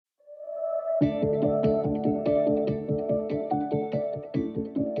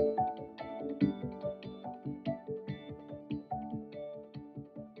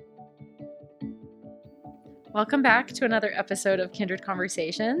Welcome back to another episode of Kindred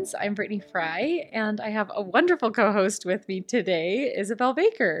Conversations. I'm Brittany Fry, and I have a wonderful co-host with me today, Isabelle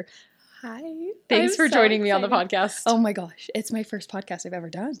Baker. Hi. Thanks for joining me on the podcast. Oh my gosh, it's my first podcast I've ever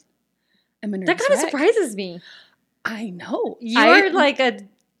done. I'm a nervous That kind of surprises me. I know. You're like a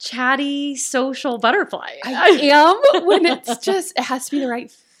chatty social butterfly. I am when it has to be the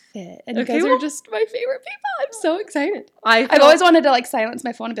right fit. And Okay, you guys well- are just my favorite people. I'm so excited. I've I've always wanted to like silence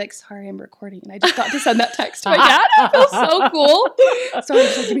my phone and be like, sorry, I'm recording. And I just got to send that text to my dad. I feel so cool. So I'm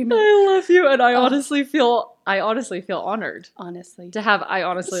just like, give me a minute. I love you, and I honestly feel honored Honestly. to have I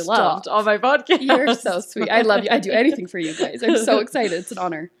Honestly Stop. Loved on my podcast. You're so sweet. I love you. I'd do anything for you guys. I'm so excited. It's an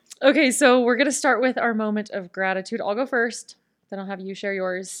honor. Okay, so we're going to start with our moment of gratitude. I'll go first, then I'll have you share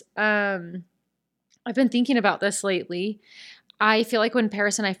yours. I've been thinking about this lately. I feel like when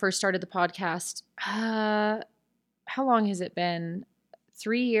Paris and I first started the podcast, how long has it been?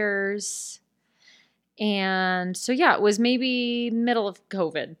 3 years. And so, yeah, it was maybe middle of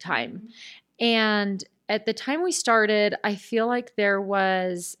COVID time. And at the time we started, I feel like there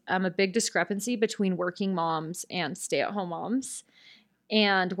was a big discrepancy between working moms and stay-at-home moms.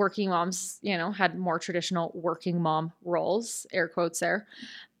 And working moms, had more traditional working mom roles, air quotes there,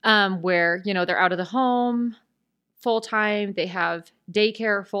 where, they're out of the home full-time, they have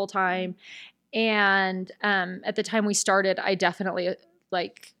daycare full-time. And at the time we started, I definitely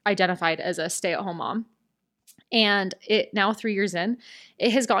identified as a stay-at-home mom. And it now 3 years in,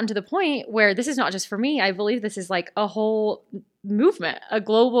 it has gotten to the point where this is not just for me. I believe this is like a whole movement, a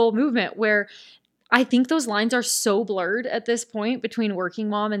global movement where I think those lines are so blurred at this point between working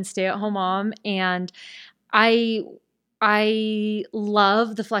mom and stay-at-home mom. And I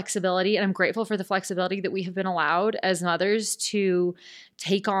love the flexibility, and I'm grateful for the flexibility that we have been allowed as mothers to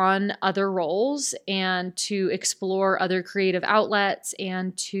take on other roles and to explore other creative outlets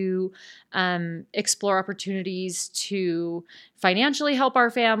and to explore opportunities to financially help our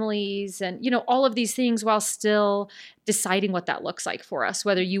families and, all of these things while still deciding what that looks like for us,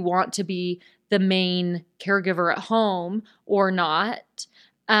 whether you want to be the main caregiver at home or not.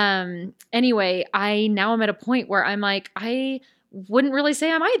 Anyway, I now am at a point where I'm like, I wouldn't really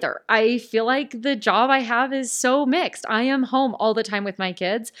say I'm either. I feel like the job I have is so mixed. I am home all the time with my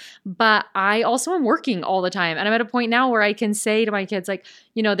kids, but I also am working all the time. And I'm at a point now where I can say to my kids, like,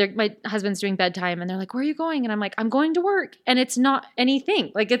 my husband's doing bedtime and they're like, where are you going? And I'm like, I'm going to work. And it's not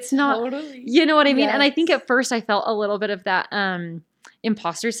anything. Like, it's not, Totally. you know what I mean? Yes. And I think at first I felt a little bit of that,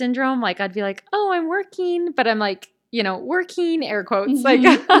 imposter syndrome. Like I'd be like, oh, I'm working, but I'm like, working, air quotes, like,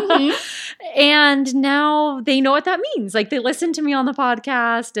 and now they know what that means. Like they listen to me on the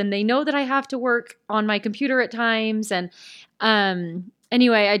podcast and they know that I have to work on my computer at times. And,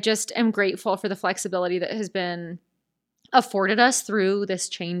 anyway, I just am grateful for the flexibility that has been afforded us through this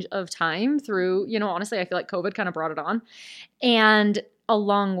change of time through, honestly, I feel like COVID kind of brought it on. And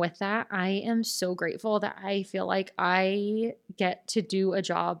along with that, I am so grateful that I feel like I get to do a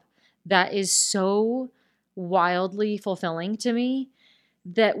job that is so wildly fulfilling to me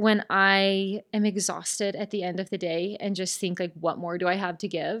that when I am exhausted at the end of the day and just think like, what more do I have to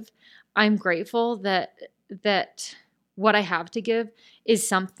give? I'm grateful that what I have to give is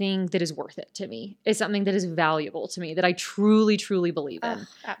something that is worth it to me. It's something that is valuable to me that I truly, truly believe in.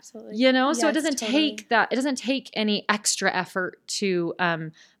 Absolutely. So it doesn't take that. It doesn't take any extra effort to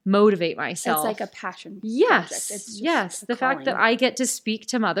motivate myself. It's like a passion project. Yes. It's just Yes. a The fact that calling. I get to speak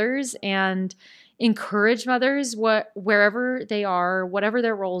to mothers and encourage mothers wherever they are, whatever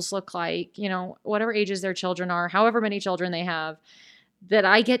their roles look like, whatever ages their children are, however many children they have, that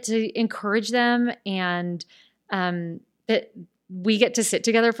I get to encourage them and that we get to sit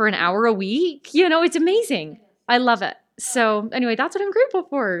together for an hour a week. It's amazing. I love it. So anyway, that's what I'm grateful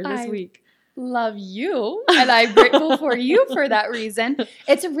for this week. Love you, and I'm grateful for you for that reason.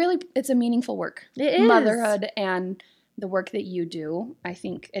 It's a meaningful work. It is. Motherhood and the work that you do. I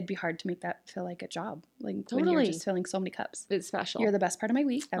think it'd be hard to make that feel like a job. Like when you're Totally. just filling so many cups. It's special. You're the best part of my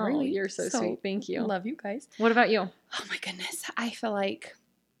week every week. You're so sweet. Thank you. Love you guys. What about you? Oh my goodness. I feel like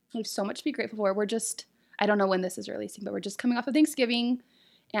we have so much to be grateful for. I don't know when this is releasing, but we're just coming off of Thanksgiving,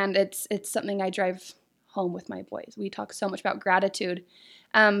 and it's something I drive home with my boys. We talk so much about gratitude.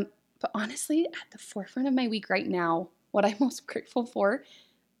 But honestly, at the forefront of my week right now, what I'm most grateful for,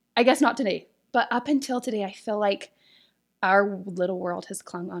 I guess not today, but up until today, I feel like our little world has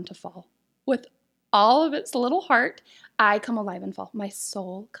clung on to fall. With all of its little heart, I come alive in fall. My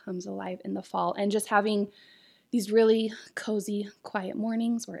soul comes alive in the fall. And just having these really cozy, quiet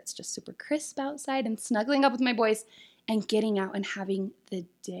mornings where it's just super crisp outside and snuggling up with my boys and getting out and having the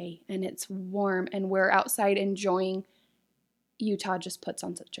day. And it's warm and we're outside enjoying. Utah just puts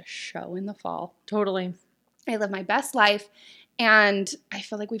on such a show in the fall. Totally. I live my best life. And I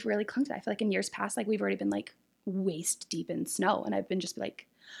feel like we've really clung to that. I feel like in years past, like we've already been like waist deep in snow. And I've been just like,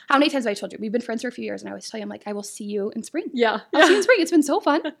 how many times have I told you? We've been friends for a few years, and I always tell you, I'm like, I will see you in spring. Yeah. I'll see you in spring. It's been so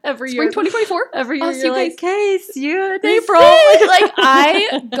fun. Every spring year. 2024. Every year I'll see you're you like, okay, see you in guys. April. Like,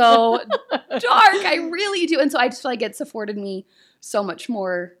 I go dark. I really do. And so I just feel like it's afforded me so much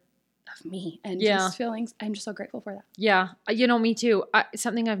more of me and just feelings. I'm just so grateful for that. Yeah. Me too.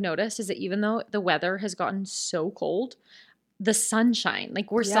 Something I've noticed is that even though the weather has gotten so cold, the sunshine,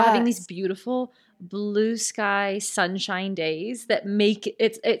 like we're still having these beautiful blue sky sunshine days that make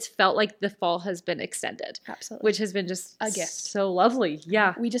it's felt like the fall has been extended. Absolutely. Which has been just a gift. So lovely.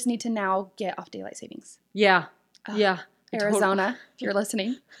 Yeah. We just need to now get off daylight savings. Yeah. Yeah. Arizona, if you're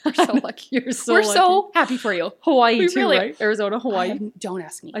listening, you're so lucky. You're so We're lucky. so happy for you. Hawaii too, really, right? Arizona, Hawaii. Don't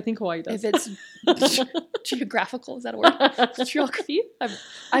ask me. I think Hawaii does. If it's geographical, is that a word? Geography?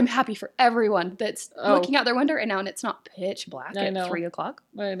 I'm happy for everyone that's looking out their window right now and it's not pitch black at 3 o'clock.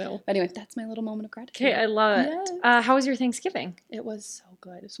 I know. But anyway, that's my little moment of gratitude. Okay, I love it. Yes. How was your Thanksgiving? It was so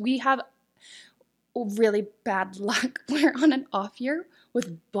good. So we have really bad luck. We're on an off year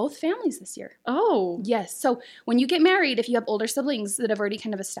with both families this year. Oh. Yes. So when you get married, if you have older siblings that have already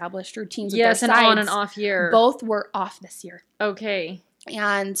kind of established routines with yes, their and sides, on and off year. Both were off this year. Okay.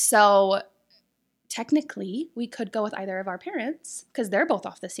 And so technically we could go with either of our parents because they're both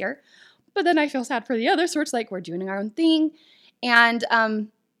off this year. But then I feel sad for the other, so it's like we're doing our own thing. And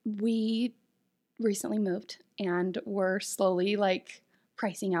we recently moved and we're slowly like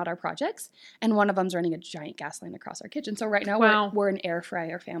pricing out our projects, and one of them's running a giant gas line across our kitchen. So right now we're an air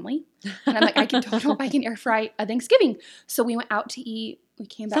fryer family, and I'm like, I don't know if I can air fry a Thanksgiving. So we went out to eat. We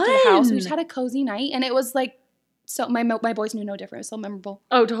came back to the house. We just had a cozy night, and it was like so. My boys knew no different. It was so memorable.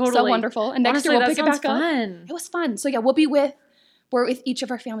 Oh, totally, so wonderful. And next year we'll pick it back up. It was fun. So yeah, we're with each of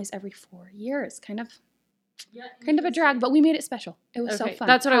our families every 4 years. Kind of a drag, but we made it special. It was so fun.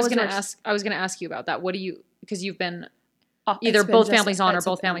 That's what I was going to ask. I was going to ask you about that. What do you? Because you've been. Either both families on or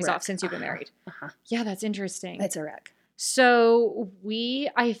both families off since you've been married. Yeah, that's interesting. It's a wreck. So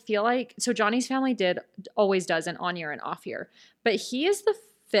I feel like, so Johnny's family always does an on year and off year, but he is the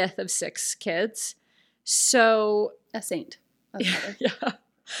fifth of 6 kids. So. A saint. Yeah.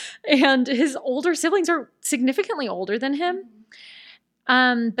 And his older siblings are significantly older than him.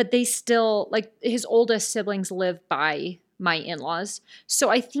 But they still, like, his oldest siblings live by my in-laws. So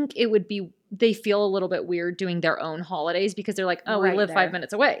I think they feel a little bit weird doing their own holidays because they're like, we live 5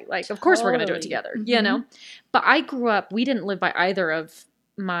 minutes away. Like, of course we're going to do it together, you know? But I grew up, we didn't live by either of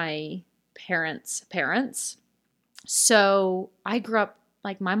my parents' parents. So I grew up,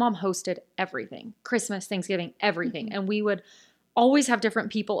 like, my mom hosted everything, Christmas, Thanksgiving, everything. And we would always have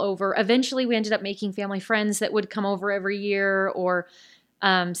different people over. Eventually we ended up making family friends that would come over every year, or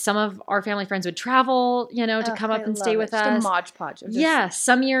some of our family friends would travel, to come up and stay with us. Just a Mod Podge.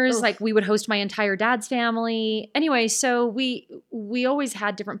 Some years, like, we would host my entire dad's family. Anyway, so we always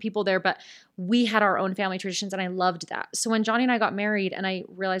had different people there, but we had our own family traditions, and I loved that. So when Johnny and I got married and I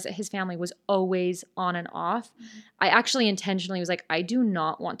realized that his family was always on and off, I actually intentionally was like, I do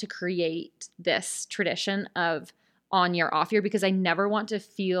not want to create this tradition of on year, off year, because I never want to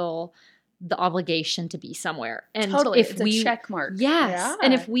feel the obligation to be somewhere. And totally. if it's a check mark. Yes. Yeah.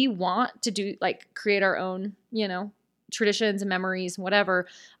 And if we want to do, like, create our own, traditions and memories and whatever,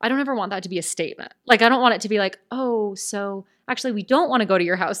 I don't ever want that to be a statement. Like, I don't want it to be like, oh, so actually we don't want to go to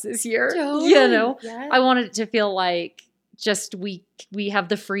your house this year. Totally. Yes. I wanted it to feel like just we have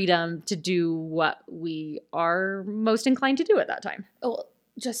the freedom to do what we are most inclined to do at that time. Oh,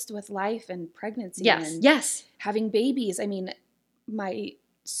 just with life and pregnancy. Yes. And yes. having babies. I mean, my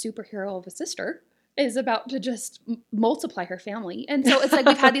superhero of a sister is about to just multiply her family. And so it's like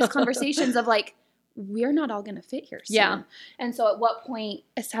we've had these conversations of like, we're not all going to fit here soon. Yeah. And so at what point,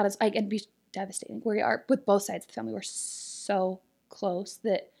 as sad as it'd be devastating, we are with both sides of the family. We're so close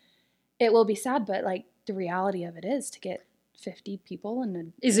that it will be sad, but like the reality of it is to get 50 people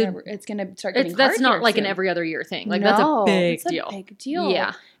and it's going to start getting hard. That's not like soon. an every other year thing. Like, that's a big deal. It's a big deal.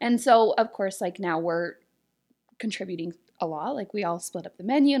 Yeah. And so of course, like now we're contributing a lot. Like we all split up the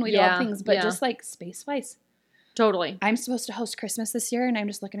menu and we do all things, but just like space wise. Totally. I'm supposed to host Christmas this year and I'm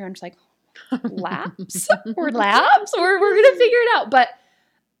just looking around just like, labs? We're labs? We're going to figure it out. But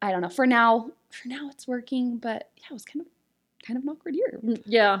I don't know. For now it's working, but yeah, it was kind of kind of an awkward year.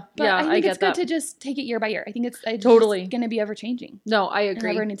 Yeah. But yeah. I think it's get good that. to just take it year by year. I think it's Totally going to be ever changing. No, I And agree.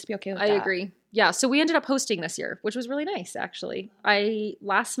 everyone needs to be okay with I that. agree. Yeah. So we ended up hosting this year, which was really nice, actually. I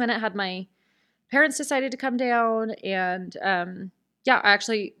last minute had my parents decided to come down, and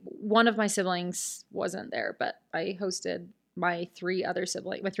actually one of my siblings wasn't there, but I hosted my three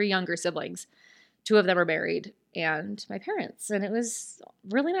younger siblings. Two of them are married, and my parents, and it was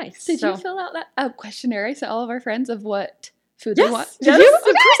really nice. Did you fill out that questionnaire I sent all of our friends of what food Yes, they want? Did you? Of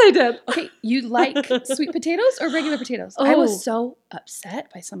course I did. Okay, you like sweet potatoes or regular potatoes? I was so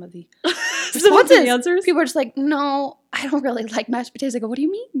upset by some of the responses. Answers? People were just like, no, I don't really like mashed potatoes. I go, what do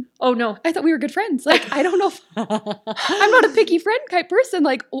you mean? Oh, no. I thought we were good friends. Like, I don't know if I'm not a picky friend type person.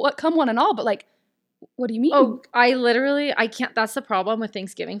 Like, what come one and all, but like, what do you mean? Oh, I can't. That's the problem with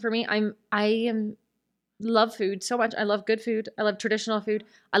Thanksgiving for me. Love food so much. I love good food. I love traditional food.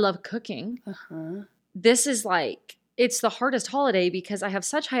 I love cooking. This is like, it's the hardest holiday because I have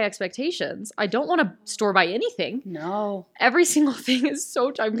such high expectations. I don't want to store buy anything. No. Every single thing is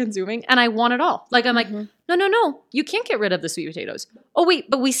so time consuming and I want it all. Like, I'm like, no. You can't get rid of the sweet potatoes. Oh, wait,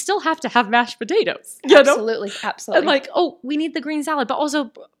 but we still have to have mashed potatoes. You Absolutely. know? Absolutely. And like, oh, we need the green salad, but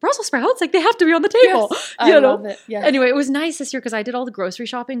also Brussels sprouts. Like, they have to be on the table. Yes, I love it. Yes. Anyway, it was nice this year because I did all the grocery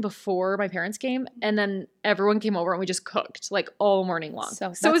shopping before my parents came, and then everyone came over and we just cooked like all morning long.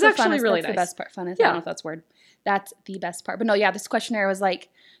 So it was actually really nice. That's the best part. Funnest. I don't know if that's a word. That's the best part. But no, yeah, this questionnaire was like,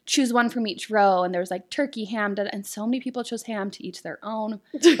 choose one from each row. And there was like turkey, ham, and so many people chose ham, to each their own.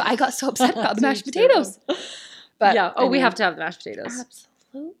 But I got so upset about the mashed potatoes. But yeah. Oh, we have to have the mashed potatoes.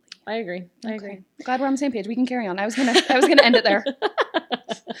 Absolutely. I agree. I agree. Glad we're on the same page. We can carry on. I was gonna end it there.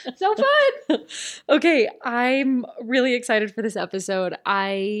 So fun. Okay, I'm really excited for this episode.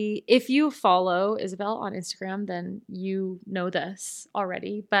 If you follow Isabelle on Instagram, then you know this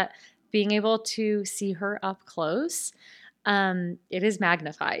already. But being able to see her up close, it is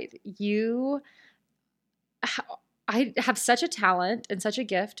magnified. I have such a talent and such a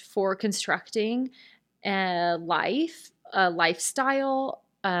gift for constructing a lifestyle,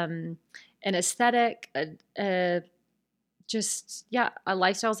 an aesthetic, a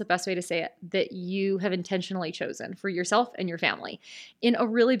lifestyle is the best way to say it, that you have intentionally chosen for yourself and your family in a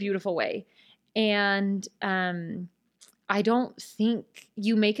really beautiful way. And I don't think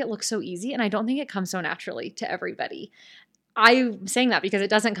you make it look so easy, and I don't think it comes so naturally to everybody. I'm saying that because it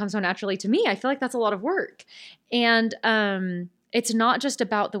doesn't come so naturally to me. I feel like that's a lot of work. And it's not just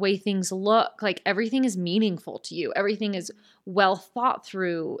about the way things look. Like, everything is meaningful to you. Everything is well thought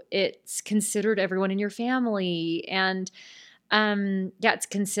through. It's considered everyone in your family. And it's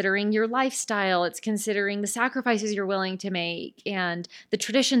considering your lifestyle. It's considering the sacrifices you're willing to make and the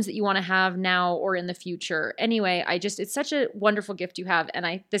traditions that you want to have now or in the future. Anyway, it's such a wonderful gift you have.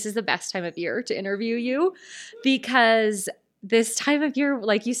 And this is the best time of year to interview you, because this time of year,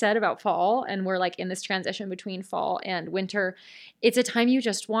 like you said about fall, and we're like in this transition between fall and winter, it's a time you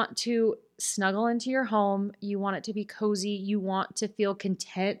just want to snuggle into your home. You want it to be cozy. You want to feel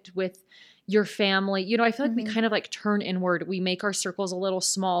content with your family. You know, I feel like we kind of like turn inward. We make our circles a little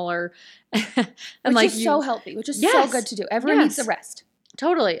smaller. And which is so healthy, which is so good to do. Everyone needs a rest.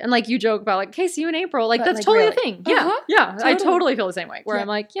 Totally. And like you joke about like, okay, see you in April. Like, that's totally a thing. Yeah. Yeah. Totally. I totally feel the same way where I'm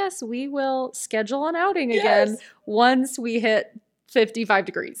like, yes, we will schedule an outing again once we hit 55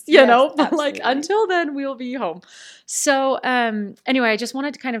 degrees, you know, but like until then we'll be home. So, anyway, I just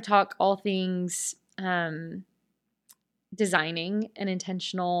wanted to kind of talk all things, designing an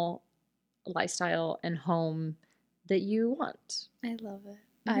intentional lifestyle and home that you want. I love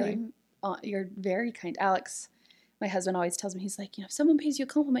it. You're very kind. Alex, my husband, always tells me, he's like, if someone pays you a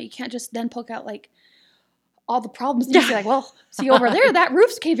compliment, you can't just then poke out like all the problems. And you're like, well, see over there, that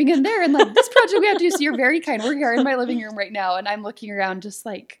roof's caving in there. And like this project we have to do. So you're very kind. We're here in my living room right now. And I'm looking around just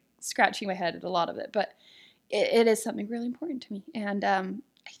like scratching my head at a lot of it. But it is something really important to me. And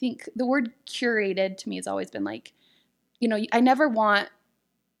I think the word curated to me has always been like, I never want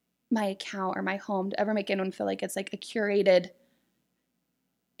my account or my home to ever make anyone feel like it's like a curated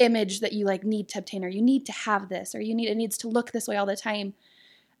image that you like need to obtain, or you need to have this, or it needs to look this way all the time.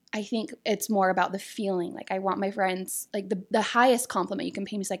 I think it's more about the feeling. Like, I want my friends, like the highest compliment you can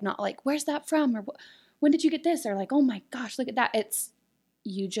pay me is like, not like, where's that from? Or when did you get this? Or like, oh my gosh, look at that. It's,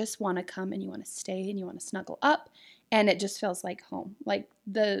 you just want to come and you want to stay and you want to snuggle up, and it just feels like home. Like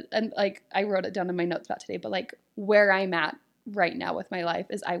and like I wrote it down in my notes about today, but like where I'm at right now with my life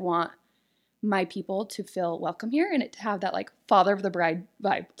is I want my people to feel welcome here, and it to have that like father of the bride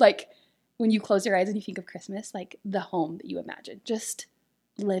vibe. Like when you close your eyes and you think of Christmas, like the home that you imagine, just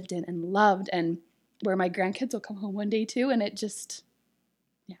lived in and loved, and where my grandkids will come home one day too. And it just,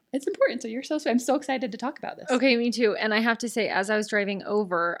 It's important. So you're so sweet. I'm so excited to talk about this. Okay, me too. And I have to say, as I was driving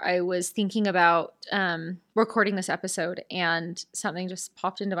over, I was thinking about recording this episode, and something just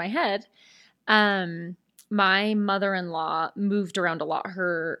popped into my head. My mother-in-law moved around a lot.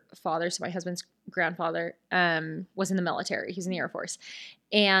 Her father, so my husband's grandfather, was in the military. He's in the Air Force.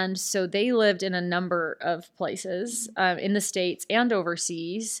 And so they lived in a number of places in the States and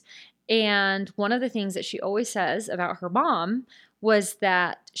overseas. And one of the things that she always says about her mom was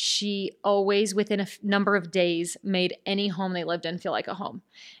that she always, within a number of days, made any home they lived in feel like a home.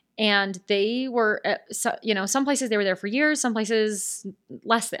 And they were, some places they were there for years, some places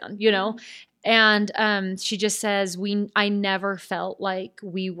less than, And she just says, I never felt like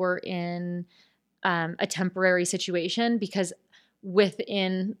we were in a temporary situation, because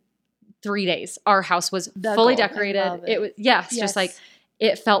within 3 days, our house was fully decorated. It was, just like,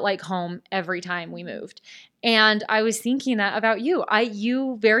 it felt like home every time we moved. And I was thinking that about you.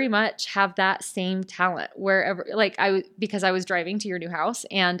 You very much have that same talent wherever, because I was driving to your new house,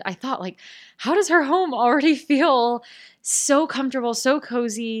 and I thought, like, how does her home already feel so comfortable, so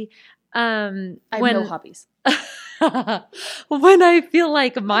cozy? I have no hobbies. When I feel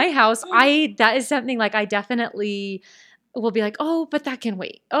like my house, that is something like I definitely will be like, oh, but that can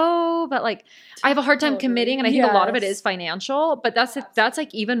wait. Oh, but like I have a hard time committing, and I think a lot of it is financial, but that's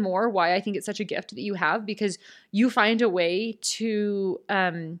like even more why I think it's such a gift that you have, because you find a way to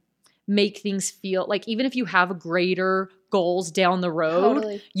make things feel like, even if you have greater goals down the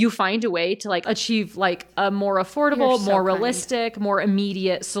road, you find a way to like achieve like a more affordable, more realistic, more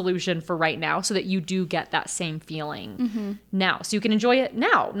immediate solution for right now, so that you do get that same feeling now. So you can enjoy it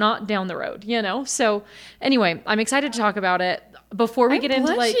now, not down the road, So anyway, I'm excited to talk about it. Before we get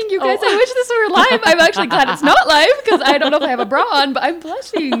into like, you guys, I wish this were live. I'm actually glad it's not live, because I don't know if I have a bra on, but I'm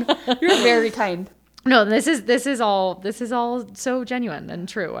blushing. You're very kind. No, this is all so genuine and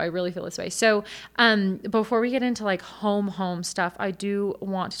true. I really feel this way. So, before we get into like home stuff, I do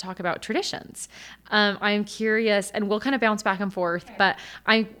want to talk about traditions. I'm curious, and we'll kind of bounce back and forth, but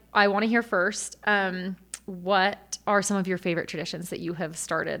I want to hear first, what are some of your favorite traditions that you have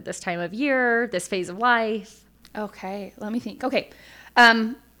started this time of year, this phase of life? Okay, let me think. Okay.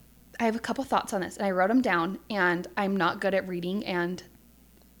 I have a couple thoughts on this, and I wrote them down, and I'm not good at reading and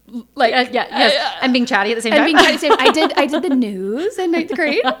I'm being chatty at the same time. I did the news in 9th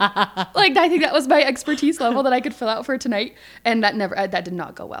grade. Like, I think that was my expertise level that I could fill out for tonight, and that did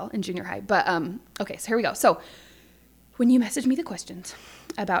not go well in junior high. But okay, so here we go. So when you messaged me the questions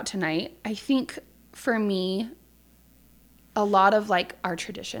about tonight, I think for me, a lot of like our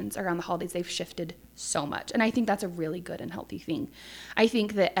traditions around the holidays, they've shifted so much, and I think that's a really good and healthy thing. I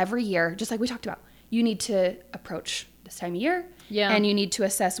think that every year, just like we talked about, you need to approach this time of year. Yeah. And you need to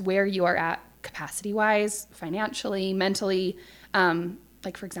assess where you are at capacity-wise, financially, mentally.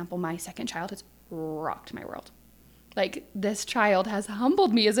 Like, for example, my second child has rocked my world. Like, this child has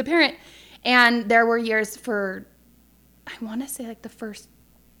humbled me as a parent. And there were years for, I want to say, like the first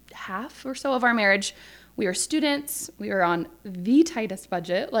half or so of our marriage, we were students. We were on the tightest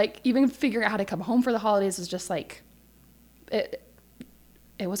budget. Like, even figuring out how to come home for the holidays was just like,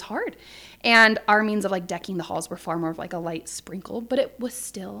 it was hard. And our means of like decking the halls were far more of like a light sprinkle, but it was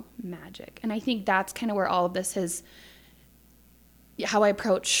still magic. And I think that's kind of where all of this is, how I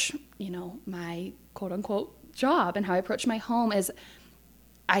approach, my quote unquote job, and how I approach my home is,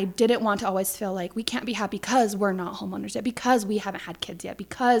 I didn't want to always feel like we can't be happy because we're not homeowners yet, because we haven't had kids yet,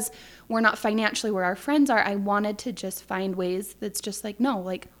 because we're not financially where our friends are. I wanted to just find ways that's just like, no,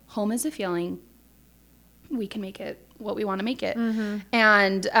 like home is a feeling. We can make it what we want to make it. Mm-hmm.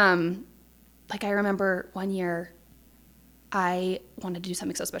 And like I remember one year I wanted to do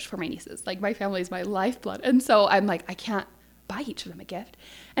something so special for my nieces. Like, my family is my lifeblood. And so I'm like, I can't buy each of them a gift.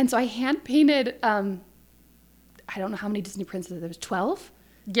 And so I hand painted, I don't know how many Disney princesses, there was 12.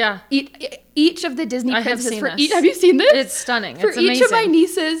 Yeah. Each of the Disney princesses for each. Have you seen this? It's stunning. For it's amazing. Each of my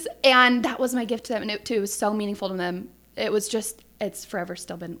nieces. And that was my gift to them. And it was so meaningful to them. It was just, it's forever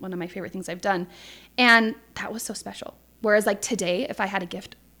still been one of my favorite things I've done. And that was so special. Whereas like today, if I had a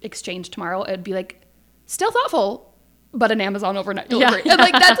gift exchange tomorrow, it would be like, still thoughtful, but an Amazon overnight delivery. Yeah. And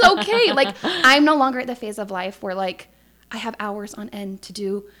like, that's okay. Like, I'm no longer at the phase of life where like I have hours on end to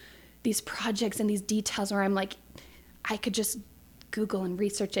do these projects and these details where I'm like, I could just Google and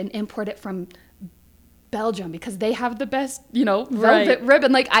research and import it from Belgium because they have the best, velvet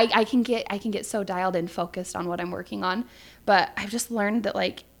ribbon. Like I can get so dialed in, focused on what I'm working on. But I've just learned that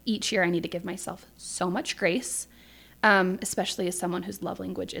like each year I need to give myself so much grace, especially as someone whose love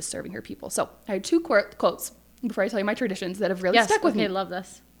language is serving her people. So I have two quotes before I tell you my traditions that have really stuck with me. I love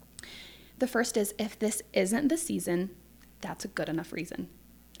this. The first is, if this isn't the season, that's a good enough reason.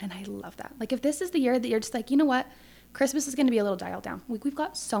 And I love that. Like, if this is the year that you're just like, you know what, Christmas is going to be a little dialed down. We've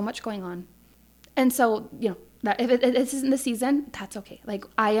got so much going on. And so, you know, that if this isn't the season, that's okay. Like,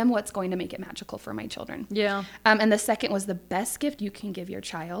 I am what's going to make it magical for my children. Yeah. And the second was the best gift you can give your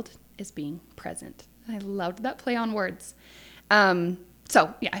child is being present. I loved that play on words.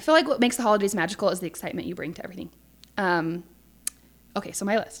 So, yeah, I feel like what makes the holidays magical is the excitement you bring to everything. Okay, so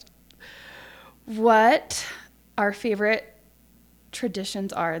my list. What our favorite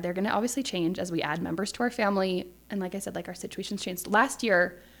traditions are, they're going to obviously change as we add members to our family. And like I said, like, our situations changed. Last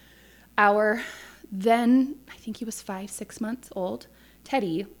year, our then, I think he was 5-6 months old,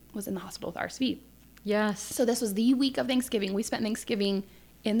 Teddy was in the hospital with RSV. Yes. So this was the week of Thanksgiving. We spent Thanksgiving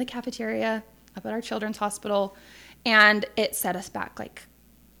in the cafeteria up at our children's hospital, and it set us back, like,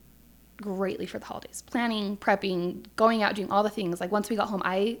 greatly for the holidays. Planning, prepping, going out, doing all the things. Like, once we got home,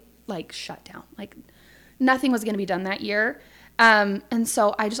 I, like, shut down. Like, nothing was going to be done that year. And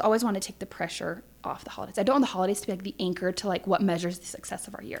so I just always want to take the pressure off the holidays. I don't want the holidays to be, like, the anchor to, like, what measures the success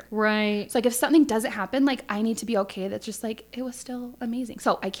of our year. Right. So, like, if something doesn't happen, like, I need to be okay. That's just, like, it was still amazing.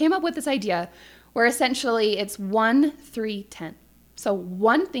 So I came up with this idea where essentially it's 1, 3, 10. So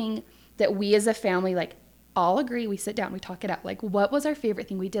one thing that we as a family, like, all agree, we sit down, we talk it out. Like, what was our favorite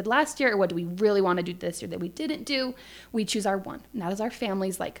thing we did last year, or what do we really want to do this year that we didn't do? We choose our one. And that is our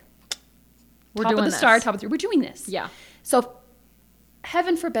family's, like, we're top doing of the this. star, top of the 3. We're doing this. Yeah. So if,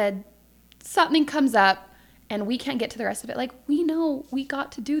 heaven forbid, something comes up and we can't get to the rest of it, like, we know we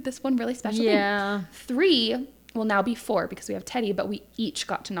got to do this one really special thing. 3 will now be 4 because we have Teddy, but we each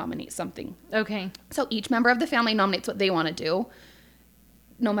got to nominate something. Okay. So each member of the family nominates what they want to do,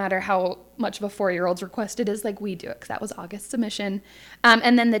 no matter how much of a 4-year-old's request it is, like, we do it, because that was August's submission.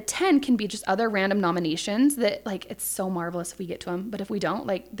 And then the 10 can be just other random nominations that, like, it's so marvelous if we get to them, but if we don't,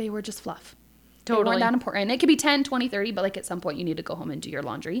 like, they were just fluff. Totally. They weren't that important. It could be 10, 20, 30, but, like, at some point you need to go home and do your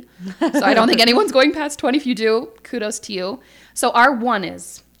laundry. So I don't think anyone's going past 20. If you do, kudos to you. So our one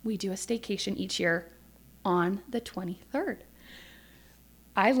is we do a staycation each year on the 23rd.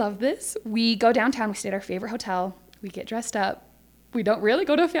 I love this. We go downtown. We stay at our favorite hotel. We get dressed up. We don't really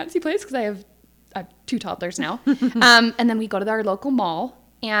go to a fancy place because I have 2 toddlers now. And then we go to our local mall,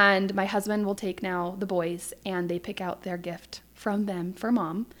 and my husband will take now the boys, and they pick out their gift from them for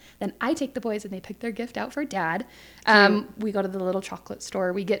mom. Then I take the boys and they pick their gift out for dad. We go to the little chocolate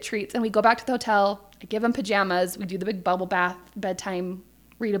store, we get treats, and we go back to the hotel. I give them pajamas. We do the big bubble bath, bedtime,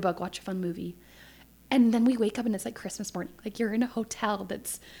 read a book, watch a fun movie. And then we wake up and it's like Christmas morning. Like, you're in a hotel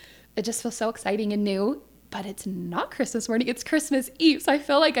it just feels so exciting and new, but it's not Christmas morning. It's Christmas Eve. So I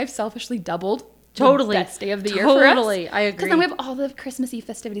feel like I've selfishly doubled totally the best day of the year for us. Totally. I agree. Because then we have all the Christmas Eve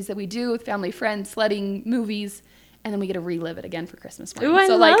festivities that we do with family, friends, sledding, movies. And then we get to relive it again for Christmas morning. Ooh, I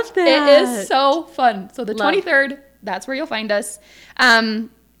love that. It is so fun. So the Love. 23rd, that's where you'll find us.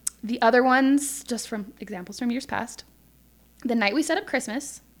 The other ones, just from examples from years past, the night we set up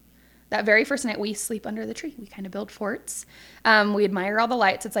Christmas, that very first night we sleep under the tree. We kind of build forts. We admire all the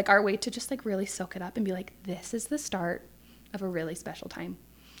lights. It's like our way to just, like, really soak it up and be like, this is the start of a really special time,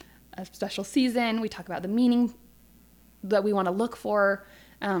 a special season. We talk about the meaning that we want to look for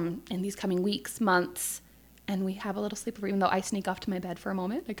in these coming weeks, months. And we have a little sleepover, even though I sneak off to my bed for a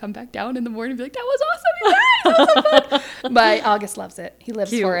moment. I come back down in the morning and be like, that was awesome, you guys, that was so fun. But August loves it. He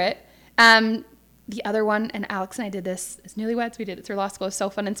lives for it. The other one, and Alex and I did this as newlyweds, we did it through law school, it was so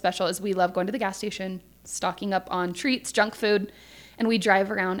fun and special, is we love going to the gas station, stocking up on treats, junk food, and we drive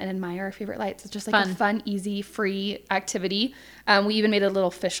around and admire our favorite lights. It's just like a fun, easy, free activity. We even made a little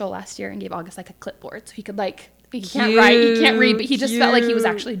official last year and gave August, like, a clipboard so he could, like, he can't write, he can't read, but he just felt like he was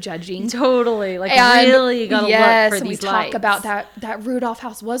actually judging. Totally. Like, really got to look for these lights. We talk about that Rudolph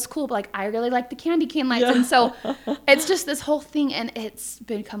house was cool, but, like, I really like the candy cane lights. Yeah. And so it's just this whole thing, and it's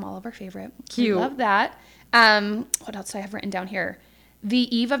become all of our favorite. Cute. We love that. What else do I have written down here?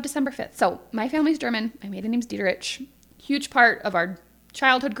 The eve of December 5th. So my family's German. My maiden name's Dieterich. Huge part of our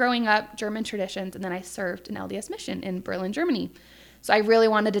childhood growing up, German traditions. And then I served an LDS mission in Berlin, Germany. So I really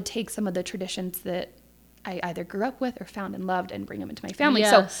wanted to take some of the traditions that I either grew up with or found and loved and bring them into my family.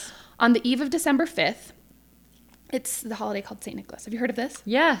 Yes. So on the eve of December 5th, it's the holiday called St. Nicholas. Have you heard of this?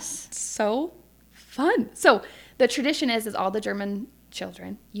 Yes. It's so fun. So the tradition is all the German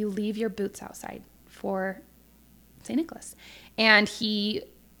children, you leave your boots outside for St. Nicholas. And he,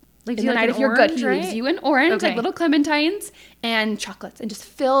 leaves in you the like night an if you're orange, good, he right? leaves you an orange, Okay. like little clementines and chocolates, and just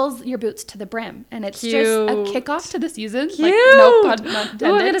fills your boots to the brim. And it's Cute. just a kickoff to the season. Cute. Like, no pun intended.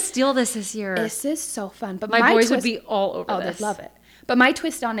 Ooh, I'm going to steal this year. This is so fun. But my boys would be all over this. Oh, they'd love it. But my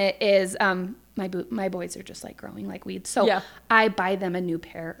twist on it is my boys are just like growing like weeds. So Yeah. I buy them a new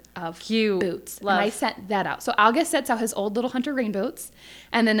pair of boots. Love. And I sent that out. So August sets out his old little Hunter rain boots.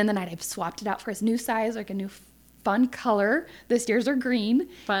 And then in the night I've swapped it out for his new size, like a new fun color. This year's are green.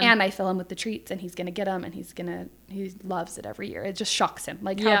 Fun. And I fill him with the treats and he's going to get them and he loves it every year. It just shocks him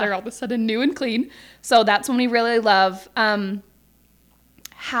like how they're all of a sudden new and clean. So that's when we really love,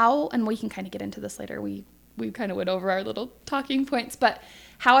 how, and we can kind of get into this later. We kind of went over our little talking points, but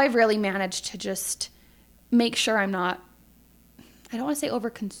how I've really managed to just make sure I'm not, I don't want to say over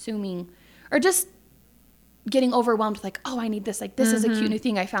consuming or just getting overwhelmed with like, oh, I need this. Like, this is a cute new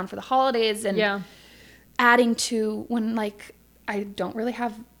thing I found for the holidays. And adding to when like, I don't really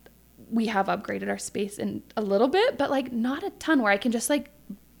have, we have upgraded our space in a little bit, but like not a ton where I can just like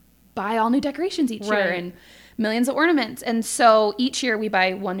buy all new decorations each year and millions of ornaments. And so each year we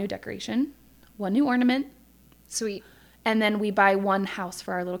buy one new decoration, one new ornament. Sweet. And then we buy one house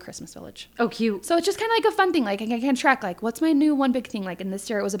for our little Christmas village. Oh, cute. So it's just kind of like a fun thing. Like I can track like what's my new one big thing. Like in this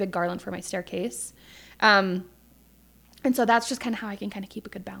year it was a big garland for my staircase. And so that's just kind of how I can kind of keep a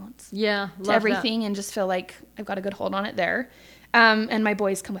good balance. Yeah. To everything and just feel like I've got a good hold on it there. And my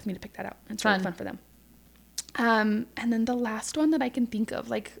boys come with me to pick that out. It's really fun for them. And then the last one that I can think of,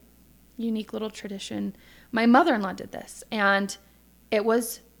 like unique little tradition, my mother-in-law did this and it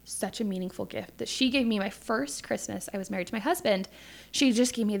was such a meaningful gift that she gave me my first Christmas. I was married to my husband. She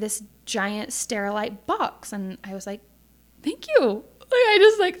just gave me this giant Sterilite box. And I was like, thank you. Like, I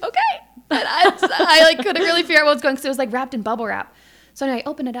just like, okay. But I like couldn't really figure out what was going, because it was like wrapped in bubble wrap. So anyway, I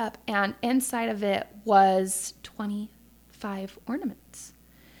opened it up and inside of it was 25 ornaments.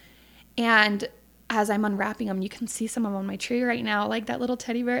 And as I'm unwrapping them, you can see some of them on my tree right now, like that little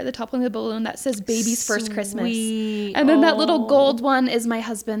teddy bear at the top of the balloon that says baby's first Christmas. And then that little gold one is my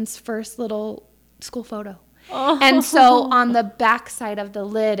husband's first little school photo. Oh. And so on the back side of the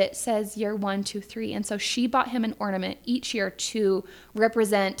lid, it says year 1, 2, 3. And so she bought him an ornament each year to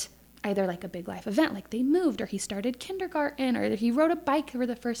represent either like a big life event, like they moved or he started kindergarten or he rode a bike for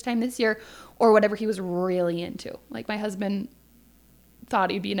the first time this year or whatever he was really into. Like my husband thought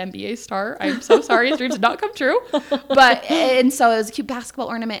he'd be an NBA star. I'm so sorry. His dreams did not come true. And so it was a cute basketball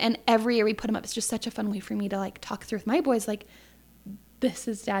ornament. And every year we put him up. It's just such a fun way for me to like talk through with my boys. Like, this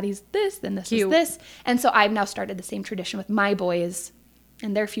is daddy's this, then this is this. And so I've now started the same tradition with my boys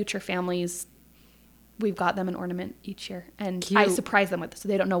and their future families. We've got them an ornament each year. And I surprise them with this. So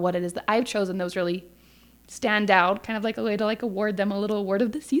they don't know what it is that I've chosen. Those really stand out, kind of like a way to like award them a little award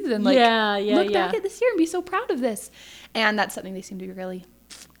of the season. Like, look back at this year and be so proud of this. And that's something they seem to be really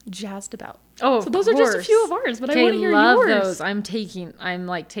jazzed about. Oh, so those are just a few of ours, but I want to hear love yours. Those. I'm taking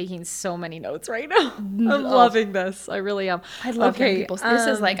so many notes right now. I'm loving this. I really am. I love hearing people. This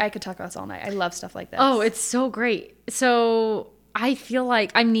is like, I could talk about this all night. I love stuff like this. Oh, it's so great. So I feel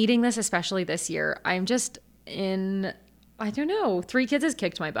like I'm needing this, especially this year. I'm just I don't know. 3 kids has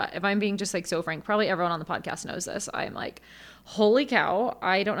kicked my butt. If I'm being just like so frank, probably everyone on the podcast knows this. I'm like, holy cow.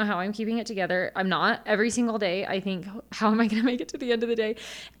 I don't know how I'm keeping it together. I'm not every single day. I think, how am I going to make it to the end of the day?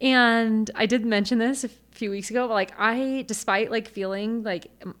 And I did mention this a few weeks ago, but like despite like feeling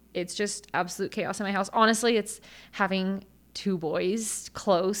like it's just absolute chaos in my house. Honestly, it's having 2 boys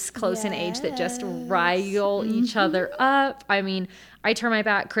close in age that just rile each other up. I mean, I turn my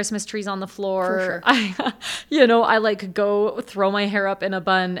back, Christmas trees on the floor. For sure. I like go throw my hair up in a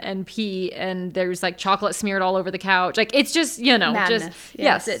bun and pee, and there's like chocolate smeared all over the couch. Like it's just, madness.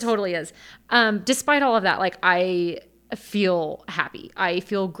 Yes, it totally is. Despite all of that, like I feel happy. I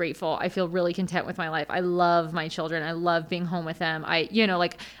feel grateful. I feel really content with my life. I love my children. I love being home with them.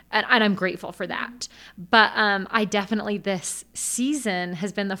 And I'm grateful for that. But I definitely, this season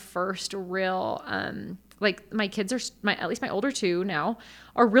has been the first real, like my kids are, at least my older 2 now,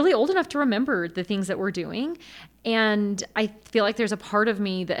 are really old enough to remember the things that we're doing. And I feel like there's a part of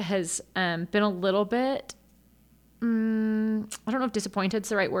me that has been a little bit, I don't know if disappointed's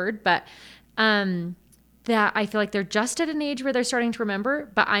the right word, but that I feel like they're just at an age where they're starting to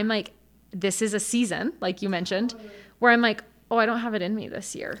remember, but I'm like, this is a season, like you mentioned, where I'm like, oh, I don't have it in me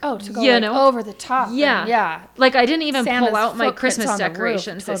this year. Oh, to go over the top. Yeah. Yeah. Like I didn't even Santa's pull out my Christmas roof,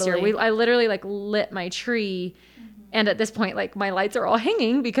 decorations this year. I literally like lit my tree. And at this point, like my lights are all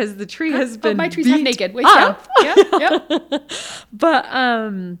hanging because the tree has been my tree's half naked. Wait, up. Yep.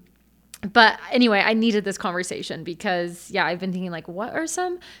 But anyway, I needed this conversation because I've been thinking like, what are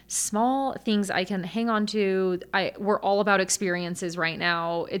some small things I can hang on to? We're all about experiences right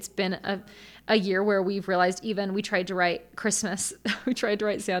now. It's been a year where we've realized we tried to write Christmas. We tried to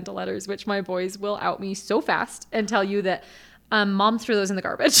write Santa letters, which my boys will out me so fast and tell you that mom threw those in the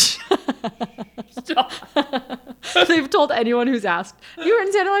garbage. They've told anyone who's asked. You were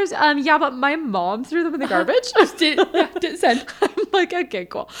in Santa Claus? Yeah, but my mom threw them in the garbage. Didn't send. I'm like, okay,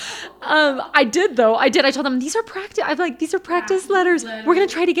 cool. I did though. I told them these are practice. I'm like, these are practice letters. We're gonna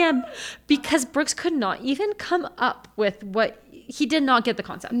try it again because Brooks could not even come up with what he did not get the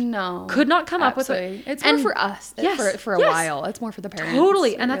concept. No, could not come up with it. It's more for us. Yes, for a while. It's more for the parents.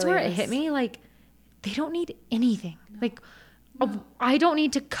 Totally, and that's where it hit me. Like, they don't need anything. Like. No. I don't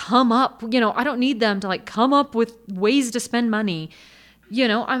need to come up, I don't need them to like come up with ways to spend money.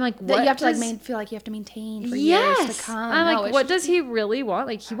 I'm like, what? You have to feel like you have to maintain for years to come. I'm like, what does he really want?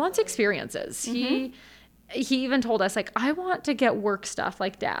 Like, he wants experiences. Mm-hmm. He even told us, like, I want to get work stuff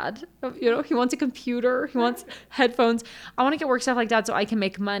like Dad. He wants a computer. He wants headphones. I want to get work stuff like Dad so I can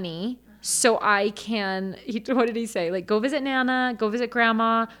make money. So I can, what did he say? Like, go visit Nana, go visit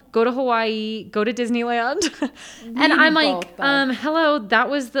Grandma, go to Hawaii, go to Disneyland. And I'm like, hello,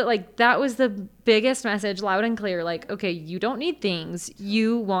 that was the biggest message, loud and clear. Like, okay, you don't need things.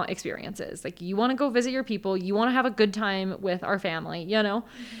 You want experiences. Like, you want to go visit your people. You want to have a good time with our family,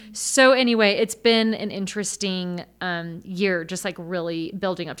 Mm-hmm. So anyway, it's been an interesting year, just like really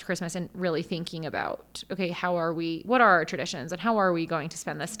building up to Christmas and really thinking about, okay, what are our traditions and how are we going to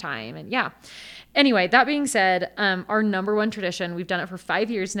spend this time? And yeah. Anyway, that being said, our number one tradition, we've done it for 5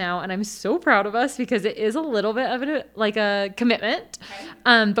 years now, and I'm so proud of us because it is a little bit of a commitment.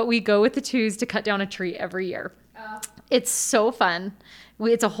 Okay. But we go with the twos to cut down a tree every year. It's so fun.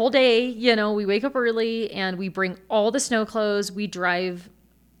 It's a whole day, we wake up early and we bring all the snow clothes. We drive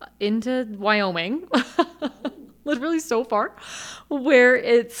into Wyoming, literally so far, where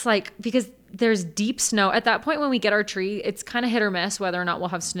it's like, because there's deep snow. At that point when we get our tree, it's kind of hit or miss whether or not we'll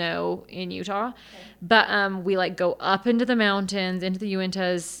have snow in Utah. Okay. But we go up into the mountains, into the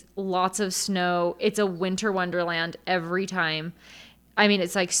Uintas, lots of snow. It's a winter wonderland every time. I mean,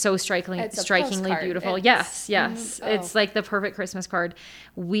 it's like so strikingly beautiful. Yes. It's like the perfect Christmas card.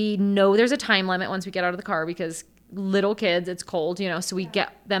 We know there's a time limit once we get out of the car because little kids, it's cold, so we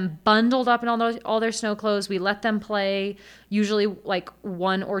get them bundled up in all their snow clothes. We let them play. Usually like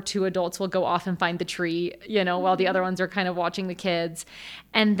one or two adults will go off and find the tree, while the other ones are kind of watching the kids.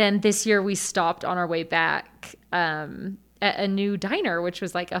 And then this year we stopped on our way back at a new diner, which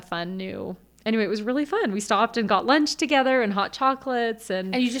was like a fun new... Anyway, it was really fun. We stopped and got lunch together and hot chocolates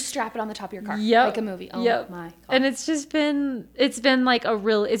and you just strap it on the top of your car. Yep. Like a movie. Oh my God. And it's been a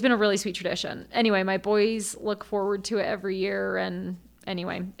really sweet tradition. Anyway, my boys look forward to it every year, and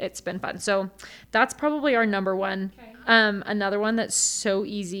anyway, it's been fun. So that's probably our number one. Okay. Another one that's so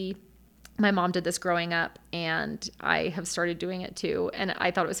easy. My mom did this growing up, and I have started doing it too. And I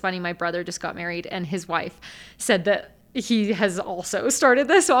thought it was funny. My brother just got married, and his wife said that he has also started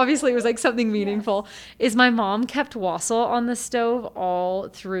this, so obviously it was like something meaningful. Yes. Is my mom kept wassail on the stove all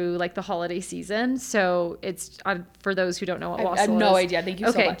through like the holiday season. So it's for those who don't know what wassail is. I have no idea. Thank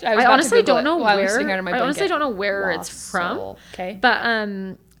you so much. I honestly don't know where it's from. Okay.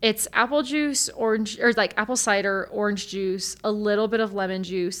 But it's apple juice, orange, or like apple cider, orange juice, a little bit of lemon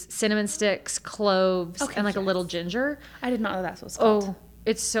juice, cinnamon sticks, cloves, and like a little ginger. I did not know that's what it's called. Oh,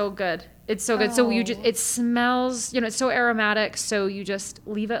 it's so good. It's so good. So it smells, it's so aromatic. So you just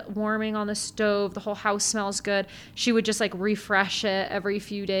leave it warming on the stove. The whole house smells good. She would just like refresh it every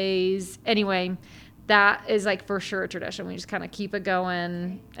few days. Anyway, that is like for sure a tradition. We just kind of keep it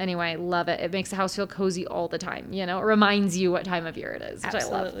going. Anyway, love it. It makes the house feel cozy all the time. It reminds you what time of year it is, which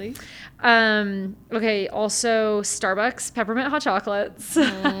Absolutely. I love. Okay. Also, Starbucks peppermint hot chocolates.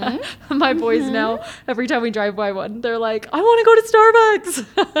 Mm-hmm. My boys now, every time we drive by one, they're like, I want to go to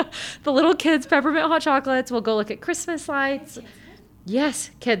Starbucks. The little kids, peppermint hot chocolates. We'll go look at Christmas lights.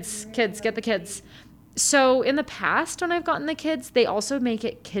 Yes, kids, get the kids. So in the past, when I've gotten the kids, they also make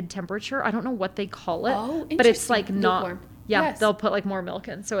it kid temperature. I don't know what they call it, but it's like not. Lukewarm. Yeah, yes. They'll put like more milk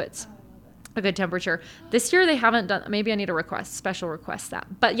in, so it's a good temperature. This year they haven't done. Maybe I need a special request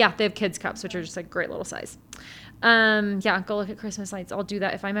that. But yeah, they have kids cups, which are just like great little size. Yeah, go look at Christmas lights. I'll do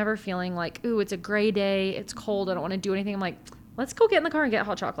that if I'm ever feeling like, ooh, it's a gray day, it's cold, I don't want to do anything. I'm like, let's go get in the car and get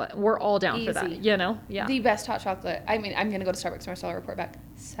hot chocolate. We're all down for that, Yeah. The best hot chocolate. I mean, I'm gonna go to Starbucks tomorrow, so I'll report back.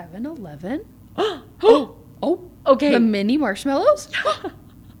 7-Eleven. Okay. The mini marshmallows.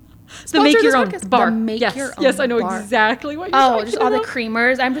 The make your own bar. Yes, I know exactly what you're talking about. Just all the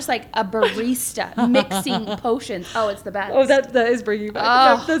creamers. I'm just like a barista mixing potions. Oh, it's the best. Oh, that is bringing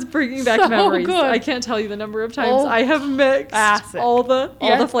back. That's bringing back memories. Good. I can't tell you the number of times I have mixed all the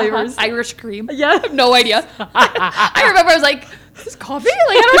flavors. Irish cream. Yeah, I have no idea. I remember I was like, "Is this coffee?"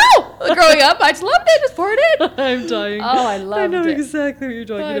 Like, I don't know. Growing up, I just loved it. Just poured it in. I'm dying. Oh, I loved it. I know exactly what you're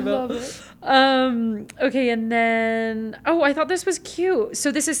talking about. I love it. Okay, and then I thought this was cute.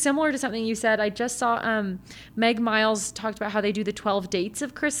 So this is similar to something you said. I just saw Meg Miles talked about how they do the 12 dates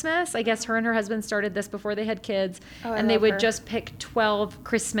of Christmas. I guess her and her husband started this before they had kids, and they would just pick 12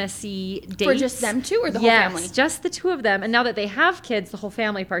 Christmassy dates for just them two or the whole family. Yes, just the two of them. And now that they have kids, the whole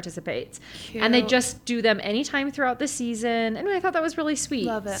family participates. Cute. And they just do them anytime throughout the season. And I thought that was really sweet.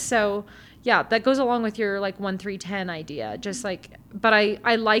 Love it. So yeah, that goes along with your like 1, 3, 10 idea. Just like, but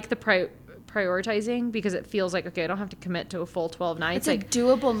I like the prioritizing because it feels like, okay, I don't have to commit to a full 12 nights. It's like, a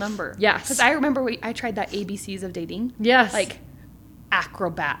doable number. Yes. Because I remember I tried that ABCs of dating. Yes. Like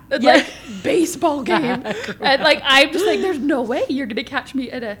acrobat. Like baseball game. And like, I'm just like, there's no way you're going to catch me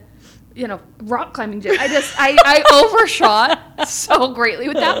at a, rock climbing gym. I overshot so greatly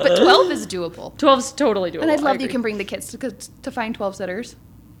with that, but 12 is doable. 12 is totally doable. And I'd love that you can bring the kids to find 12 sitters.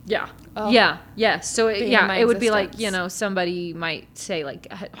 Yeah. Yeah. So it would be like, somebody might say like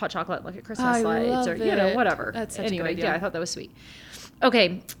hot chocolate, like at Christmas lights or, whatever. That's such anyway, a good idea. Yeah, I thought that was sweet.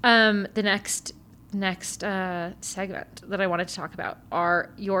 Okay. The next segment that I wanted to talk about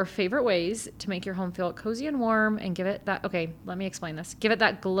are your favorite ways to make your home feel cozy and warm and give it that, okay, let me explain this. Give it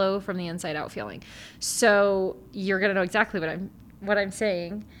that glow from the inside out feeling. So you're going to know exactly what I'm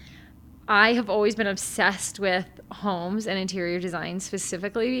saying. I have always been obsessed with homes and interior design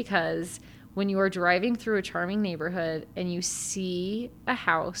specifically because when you are driving through a charming neighborhood and you see a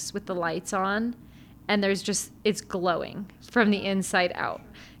house with the lights on and it's glowing from the inside out.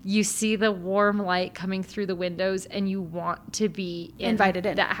 You see the warm light coming through the windows and you want to be invited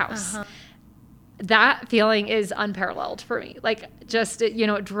in that house. Uh-huh. That feeling is unparalleled for me. Like just,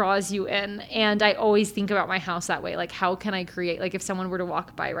 it draws you in. And I always think about my house that way. Like how can I create, like if someone were to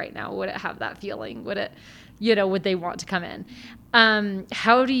walk by right now, would it have that feeling? Would it, would they want to come in?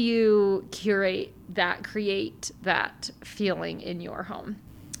 How do you create that feeling in your home?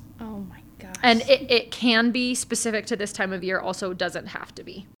 Oh my gosh. And it can be specific to this time of year, also doesn't have to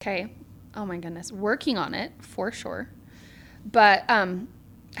be. Okay. Oh my goodness. Working on it for sure. But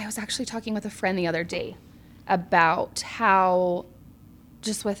I was actually talking with a friend the other day about how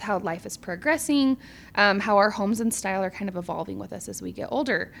life is progressing, how our homes and style are kind of evolving with us as we get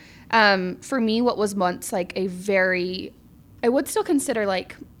older. For me, what was once like I would still consider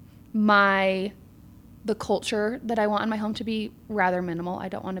like the culture that I want in my home to be rather minimal. I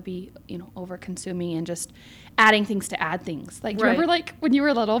don't want to be, over consuming and just adding things to add things. Like, right. Remember like when you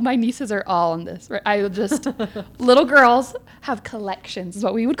were little, my nieces are all on this, right? I would just, little girls have collections is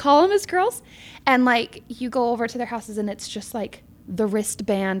what we would call them as girls. And like you go over to their houses and it's just like the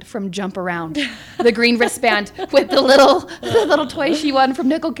wristband from Jump Around, the green wristband with the little toy she won from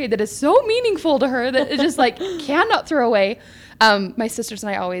Nickel Kid that is so meaningful to her that it just like cannot throw away. My sisters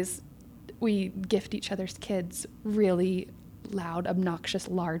and I we gift each other's kids really loud, obnoxious,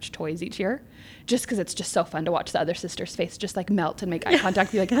 large toys each year just because it's just so fun to watch the other sister's face just like melt and make eye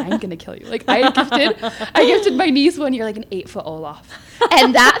contact, be like, I'm gonna kill you. Like I gifted my niece one year like an 8-foot Olaf,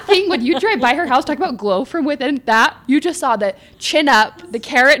 and that thing, when you drive by her house, talk about glow from within, that you just saw the chin up, the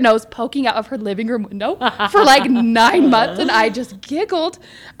carrot nose poking out of her living room window for like 9 months, and I just giggled.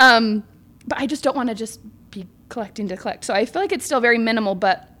 But I just don't want to just be collecting to collect, so I feel like it's still very minimal,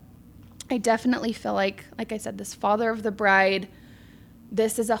 but I definitely feel like I said, this father of the bride,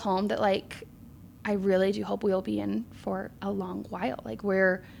 this is a home that like I really do hope we'll be in for a long while. Like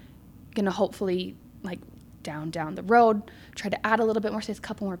we're gonna hopefully like down the road try to add a little bit more space, a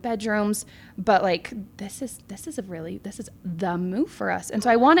couple more bedrooms, but like this is the move for us. And so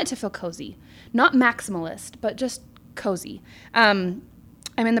I want it to feel cozy, not maximalist, but just cozy.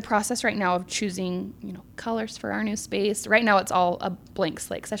 I'm in the process right now of choosing, colors for our new space. Right now it's all a blank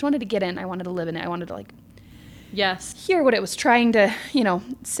slate because I just wanted to get in. I wanted to live in it. I wanted to hear what it was trying to,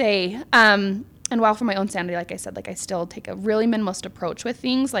 say. And while for my own sanity, like I said, like I still take a really minimalist approach with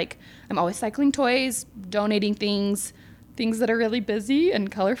things. Like I'm always cycling toys, donating things that are really busy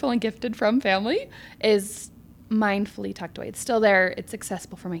and colorful and gifted from family is mindfully tucked away. It's still there. It's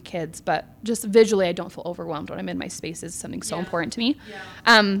accessible for my kids, but just visually, I don't feel overwhelmed when I'm in my space is something so important to me.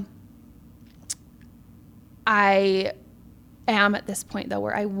 Yeah. I am at this point though,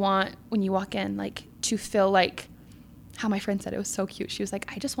 where I want, when you walk in, like to feel like how my friend said, it was so cute. She was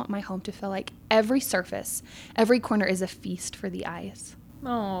like, I just want my home to feel like every surface, every corner is a feast for the eyes.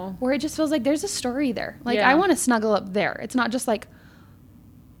 Oh, where it just feels like there's a story there. Like I want to snuggle up there. It's not just like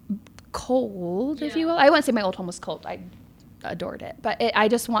cold, if you will. I wouldn't say my old home was cold. I adored it, but I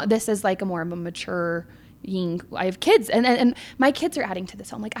just want this as like a more of a mature. I have kids, and my kids are adding to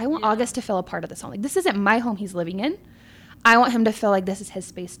this home. Like I want August to feel a part of this home. Like this isn't my home he's living in. I want him to feel like this is his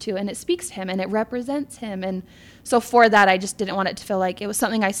space too, and it speaks to him and it represents him. And so for that, I just didn't want it to feel like it was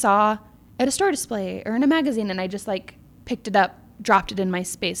something I saw at a store display or in a magazine, and I just like picked it up, dropped it in my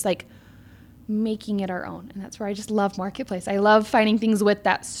space, like making it our own. And that's where I just love Marketplace. I love finding things with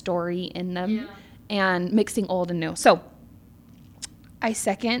that story in them and mixing old and new. So I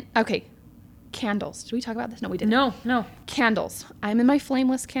second, okay, candles. Did we talk about this? No, we didn't. No. Candles. I'm in my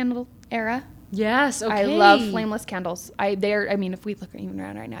flameless candle era. Yes, okay. I love flameless candles. If we look even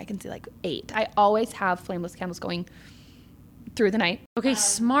around right now, I can see like 8. I always have flameless candles going through the night. Okay,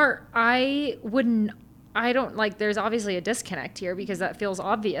 smart. There's obviously a disconnect here because that feels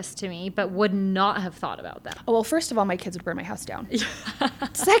obvious to me, but would not have thought about that. Oh, well, first of all, my kids would burn my house down.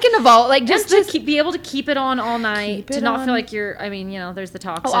 Second of all, like just to be able to keep it on all night, to not feel like there's the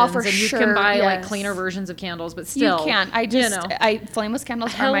toxins, and you can buy like cleaner versions of candles, but still. You can. Flameless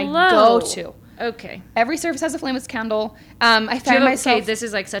candles are my go-to. Okay. Every service has a flameless candle. I find myself. Okay, this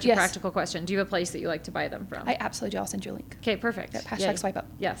is like such a practical question. Do you have a place that you like to buy them from? I absolutely do. I'll send you a link. Okay, perfect. Yep, #swipe up.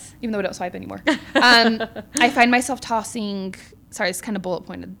 Yes. Even though we don't swipe anymore. I find myself tossing. Sorry, it's kind of bullet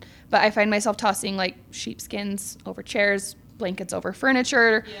pointed, but I find myself tossing like sheepskins over chairs, blankets over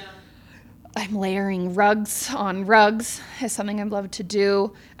furniture. Yeah. I'm layering rugs on rugs is something I've loved to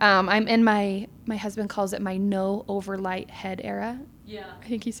do. I'm in my husband calls it my no overlight head era. Yeah. I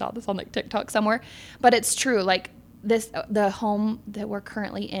think he saw this on like TikTok somewhere, but it's true. Like the home that we're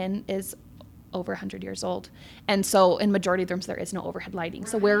currently in is over 100 years old. And so in majority of the rooms, there is no overhead lighting. Right.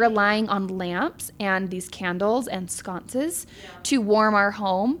 So we're relying on lamps and these candles and sconces to warm our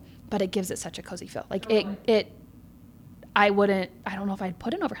home, but it gives it such a cozy feel. Like I don't know if I'd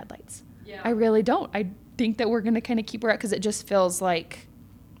put in overhead lights. Yeah. I really don't. I think that we're going to kind of keep her out because it just feels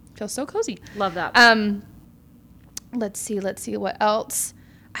so cozy. Love that. Let's see what else.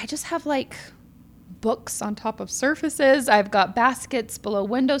 I just have like books on top of surfaces. I've got baskets below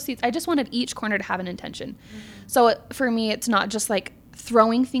window seats. I just wanted each corner to have an intention. Mm-hmm. So for me, it's not just like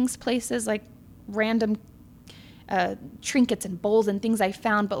throwing things places, like random trinkets and bowls and things I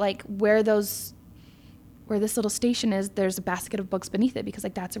found, but like where this little station is, there's a basket of books beneath it because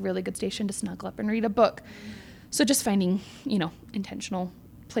like that's a really good station to snuggle up and read a book. Mm-hmm. So just finding, intentional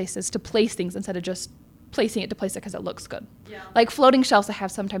places to place things instead of just placing it to place it because it looks good. Yeah. Like floating shelves, I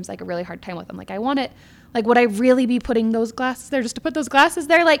have sometimes like a really hard time with them. Like I want it, like would I really be putting those glasses there just to put those glasses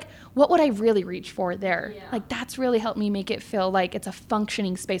there? Like what would I really reach for there? Yeah. Like that's really helped me make it feel like it's a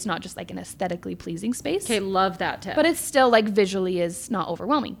functioning space, not just like an aesthetically pleasing space. Okay, love that tip. But it's still like visually is not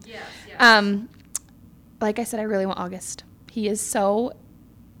overwhelming. Yes. Like I said, I really want August. He's so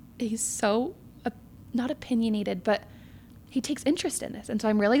not opinionated, but he takes interest in this. And so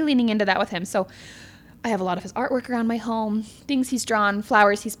I'm really leaning into that with him. So I have a lot of his artwork around my home, things he's drawn,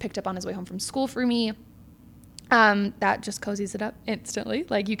 flowers he's picked up on his way home from school for me. That just cozies it up instantly.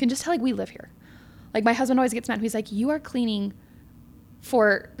 Like you can just tell like we live here. Like my husband always gets mad. He's like, you are cleaning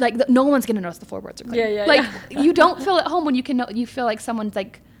for like no one's going to notice the floorboards are clean. Yeah. Like you don't feel at home when you feel like someone's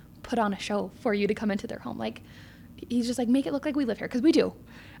like put on a show for you to come into their home. Like he's just like, make it look like we live here because we do.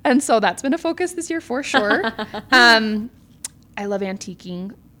 And so that's been a focus this year for sure. I love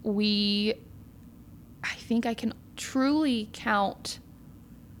antiquing. I think I can truly count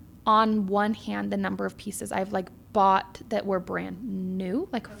on one hand the number of pieces I've like bought that were brand new,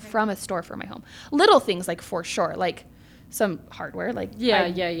 like from a store for my home. Little things like for sure, like some hardware, like yeah.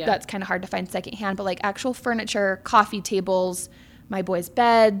 That's kind of hard to find secondhand, but like actual furniture, coffee tables, my boys'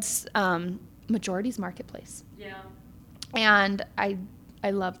 beds, majority's Marketplace. Yeah. And I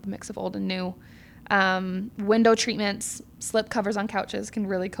love the mix of old and new. Window treatments, slip covers on couches can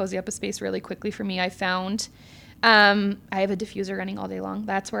really cozy up a space really quickly for me. I found I have a diffuser running all day long.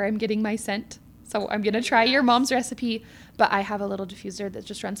 That's where I'm getting my scent. So I'm going to try your mom's recipe, but I have a little diffuser that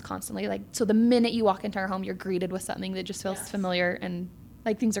just runs constantly. Like, so the minute you walk into our home, you're greeted with something that just feels familiar and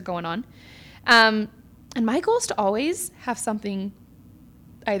like things are going on. And my goal is to always have something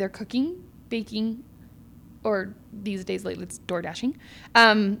either cooking, baking, or these days lately it's door dashing,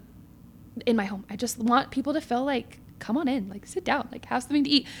 in my home. I just want people to feel like, come on in, like sit down, like have something to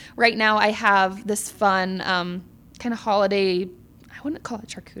eat. Right now I have this fun kind of holiday, I wouldn't call it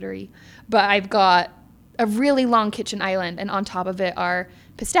charcuterie, but I've got a really long kitchen island, and on top of it are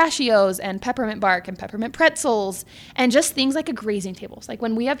pistachios and peppermint bark and peppermint pretzels and just things like a grazing table. So like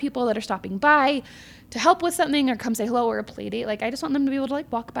when we have people that are stopping by to help with something or come say hello or a play date, like I just want them to be able to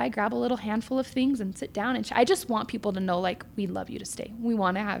like walk by, grab a little handful of things and sit down. And I just want people to know like we love you to stay. We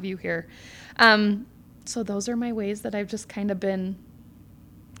want to have you here. So those are my ways that I've just kind of been,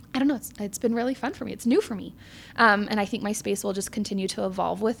 I don't know, it's been really fun for me. It's new for me. And I think my space will just continue to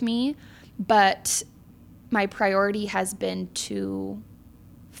evolve with me. But my priority has been to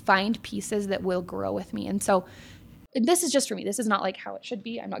find pieces that will grow with me. And so this is just for me. This is not like how it should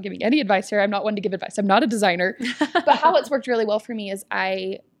be. I'm not giving any advice here. I'm not one to give advice. I'm not a designer. But how it's worked really well for me is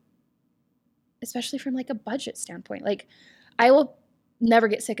especially from like a budget standpoint, like I will never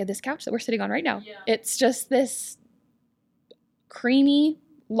get sick of this couch that we're sitting on right now. Yeah. It's just this creamy,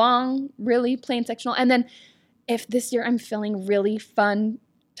 long, really plain sectional. And then if this year I'm feeling really fun,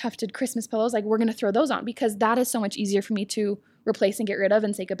 tufted Christmas pillows, like we're going to throw those on because that is so much easier for me to replace and get rid of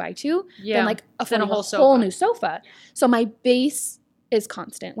and say goodbye to than like a whole new sofa. So my base is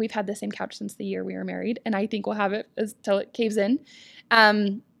constant. We've had the same couch since the year we were married, and I think we'll have it until it caves in.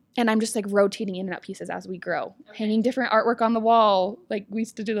 And I'm just like rotating in and out pieces as we grow, hanging different artwork on the wall. Like we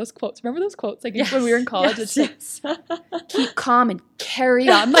used to do those quotes. Remember those quotes? Like when we were in college, it's like, keep calm and carry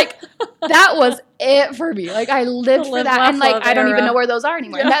on. Like that was it for me. Like I lived for that. And like, I don't even know where those are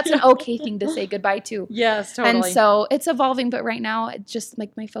anymore. And that's an okay thing to say goodbye to. Yes, totally. And so it's evolving, but right now it's just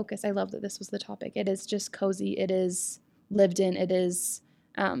like my focus. I love that this was the topic. It is just cozy. It is lived in. It is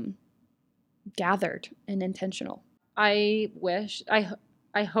gathered and intentional.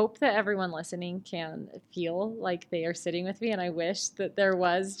 I hope that everyone listening can feel like they are sitting with me, and I wish that there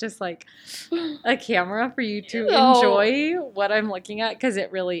was just like a camera for you to enjoy what I'm looking at, because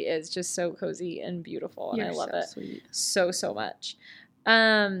it really is just so cozy and beautiful, and I love it sweet. So much.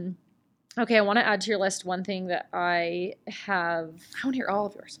 Okay, I want to add to your list one thing that I have. I want to hear all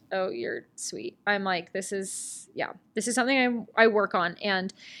of yours. Oh, you're sweet. I'm like, this is something I work on,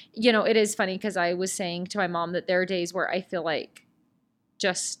 and you know, it is funny because I was saying to my mom that there are days where I feel like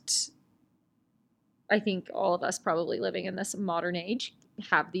I think all of us probably living in this modern age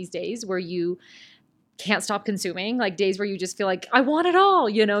have these days where you can't stop consuming, like days where you just feel like I want it all,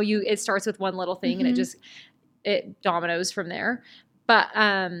 you know, it starts with one little thing and it dominoes from there. But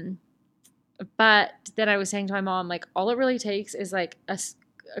then I was saying to my mom, like all it really takes is like a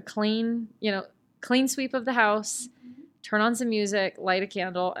clean sweep of the house, turn on some music, light a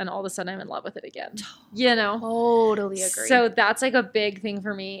candle, and all of a sudden I'm in love with it again. You know? Totally agree. So that's like a big thing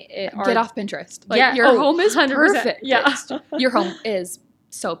for me. Get off Pinterest. Like your home is 100%. Perfect. Yeah. Your home is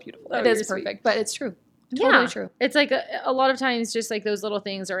so beautiful. It is perfect, sweet. But it's true. Totally true. It's like a lot of times just like those little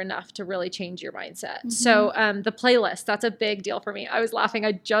things are enough to really change your mindset. Mm-hmm. So the playlist, that's a big deal for me. I was laughing.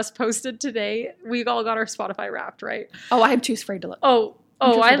 I just posted today. We all got our Spotify Wrapped, right? Oh, I'm too afraid to look.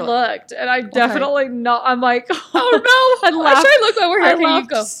 I looked, and I'm definitely not. I'm like, oh no! I should look while we're here. I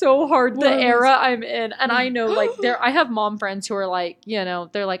laughed so hard. The era I'm in, and I know, like, I have mom friends who are like, you know,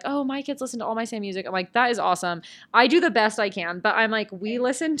 they're like, oh, my kids listen to all my same music. I'm like, that is awesome. I do the best I can, but I'm like, we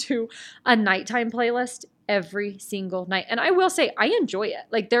listen to a nighttime playlist every single night, and I will say, I enjoy it.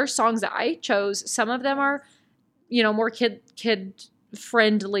 Like, there are songs that I chose. Some of them are, you know, more kid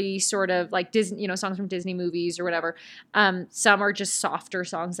friendly sort of like Disney, you know, songs from Disney movies or whatever. Some are just softer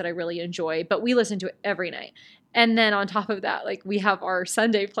songs that I really enjoy, but we listen to it every night. And then on top of that, like we have our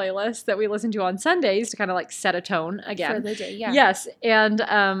Sunday playlist that we listen to on Sundays to kind of like set a tone again. For the day, yeah. Yes. And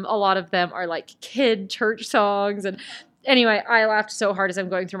a lot of them are like kid church songs. And anyway, I laughed so hard as I'm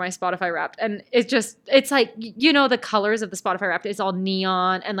going through my Spotify Wrapped, and it's like, you know, the colors of the Spotify Wrapped is all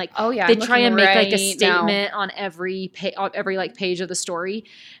neon, and like, they try and make like a statement on every like page of the story.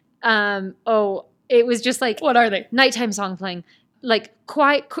 It was just like, what are they? Nighttime song playing, like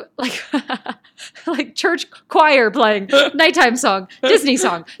quiet, like like church choir playing, nighttime song, Disney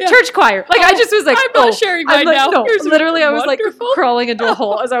song, church choir. Like I just was like, I'm not sharing mine now. No, literally, I was like crawling into a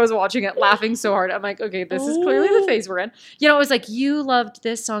hole as I was watching it, laughing so hard. I'm like, okay, this is clearly the phase we're in. You know, it was like, you loved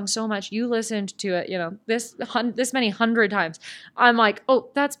this song so much, you listened to it, you know, this many 100 times. I'm like, oh,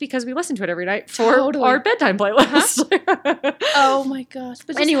 that's because we listen to it every night for our bedtime playlist. Oh my gosh.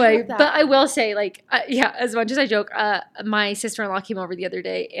 But anyway, but I will say, like, as much as I joke, my sister-in-law came over the other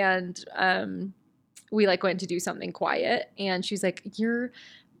day, and we like went to do something quiet, and she's like, your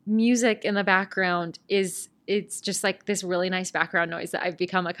music in the background it's just like this really nice background noise that I've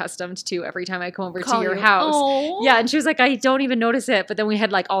become accustomed to every time I come over to your house. Aww. Yeah. And she was like, I don't even notice it. But then we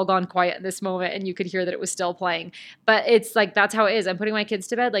had like all gone quiet in this moment, and you could hear that it was still playing. But it's like, that's how it is. I'm putting my kids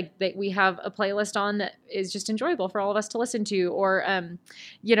to bed. Like we have a playlist on that is just enjoyable for all of us to listen to. Or,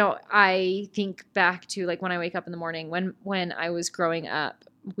 you know, I think back to like when I wake up in the morning, when I was growing up,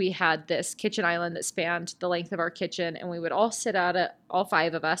 we had this kitchen island that spanned the length of our kitchen, and we would all sit at it, all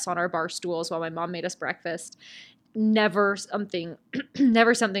 5 of us, on our bar stools while my mom made us breakfast. Never something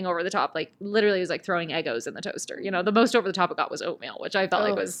over the top. Like literally, it was like throwing Eggos in the toaster. You know, the most over the top it got was oatmeal, which I felt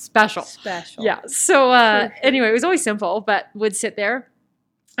like was special. Yeah. So anyway, it was always simple, but would sit there,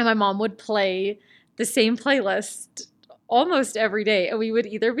 and my mom would play the same playlist almost every day, and we would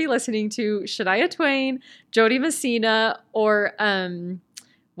either be listening to Shania Twain, Jody Messina, or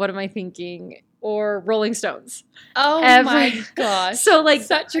what am I thinking? or Rolling Stones. Oh my gosh. So like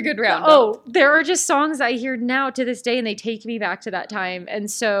such a good roundup. Oh, there are just songs I hear now to this day and they take me back to that time. And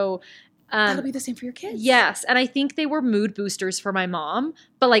so that'll be the same for your kids. Yes. And I think they were mood boosters for my mom,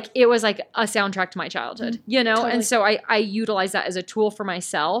 but like it was like a soundtrack to my childhood, you know? Totally. And so I utilize that as a tool for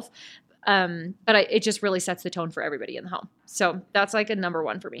myself. But it just really sets the tone for everybody in the home. So that's like a number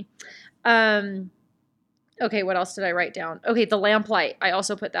one for me. Okay, what else did I write down? Okay, the lamp light. I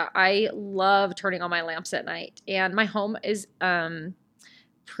also put that. I love turning on my lamps at night. And my home is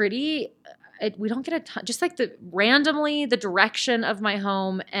pretty we don't get a ton, just like randomly the direction of my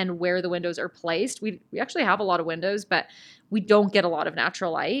home and where the windows are placed. We actually have a lot of windows, but we don't get a lot of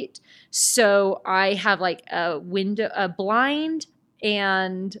natural light. So I have like a blind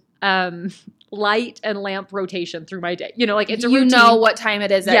and light and lamp rotation through my day. You know, like it's a routine. You know what time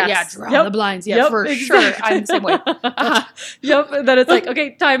it is. Yeah, draw the blinds. Yeah, for sure. I'm the same way. Yep. And then it's like,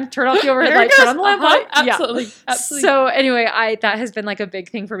 okay, time, turn off the overhead light, turn on the lamp light. Absolutely. Yeah. Absolutely. So anyway, that has been like a big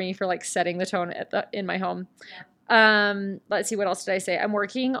thing for me for like setting the tone in my home. Let's see, what else did I say? I'm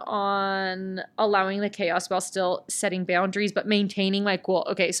working on allowing the chaos while still setting boundaries, but maintaining my cool.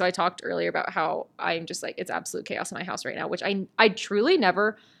 Okay, so I talked earlier about how I'm just like, it's absolute chaos in my house right now, which I truly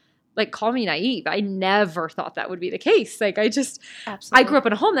never, like, call me naive. I never thought that would be the case. Like, I grew up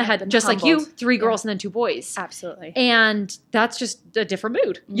in a home that had, just humbled. Like you, 3 girls and then 2 boys. Absolutely. And that's just a different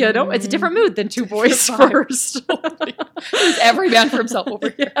mood. You know, it's a different mood than 2 boys first. There's every man for himself over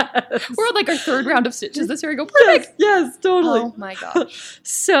here. Yes. We're on like our 3rd round of stitches this year. I go, perfect. Yes, totally. Oh my gosh.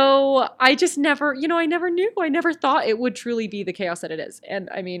 So I just never, I never knew. I never thought it would truly be the chaos that it is. And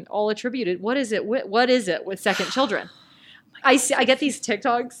I mean, all attributed. What is it with second children? I get these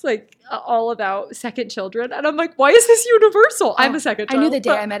TikToks like all about second children, and I'm like, why is this universal? I'm a second child. I knew the day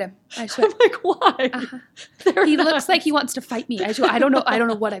I met him. I swear. I'm like, why? Uh-huh. He looks like he wants to fight me. I don't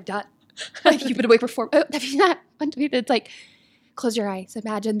know what I've done. Like, you've been awake for 4. It's like, close your eyes.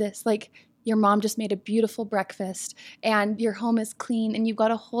 Imagine this. Like, your mom just made a beautiful breakfast and your home is clean and you've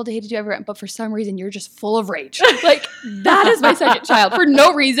got a whole day to do everything, but for some reason you're just full of rage. Like, that is my second child. For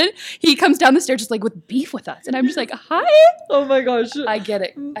no reason, he comes down the stairs just like with beef with us. And I'm just like, hi. Oh my gosh. I get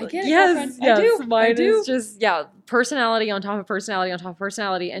it. Yes. I do. Mine is just, personality on top of personality on top of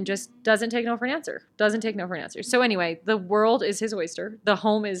personality, and just doesn't take no for an answer. So anyway, the world is his oyster. The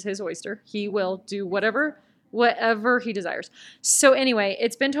home is his oyster. He will do whatever he desires. So anyway,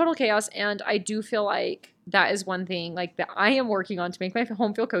 it's been total chaos, and I do feel like that is one thing like that I am working on to make my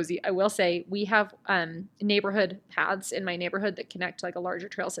home feel cozy. I will say we have neighborhood paths in my neighborhood that connect to like a larger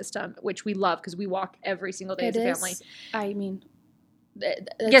trail system, which we love because we walk every single day as a family. I mean,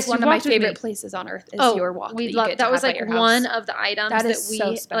 that's one of my favorite places on earth is your walk. That was like one of the items that we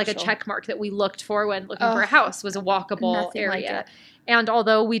so like a check mark that we looked for when looking for a house was a walkable area. Like, and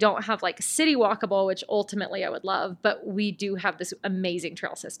although we don't have like city walkable, which ultimately I would love, but we do have this amazing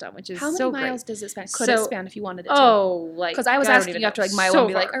trail system, which is so great. How many miles does it span? Could it span if you wanted it to? Oh, like, because I was asking you after like mile 1,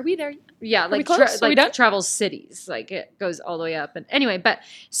 be like, are we there? Yeah, like travels cities, like it goes all the way up. And anyway, but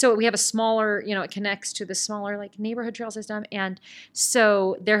so we have a smaller, it connects to the smaller like neighborhood trail system. And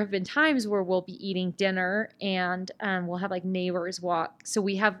so there have been times where we'll be eating dinner and we'll have like neighbors walk. So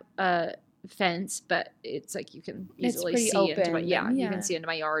we have a fence, but it's like you can easily see into my you can see into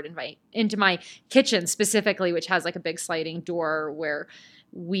my yard and into my kitchen specifically, which has like a big sliding door where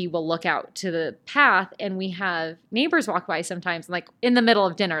we will look out to the path, and we have neighbors walk by sometimes, like in the middle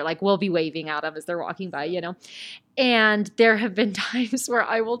of dinner, like we'll be waving at them as they're walking by, and there have been times where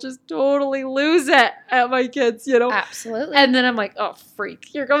I will just totally lose it at my kids, Absolutely. And then I'm like, oh freak,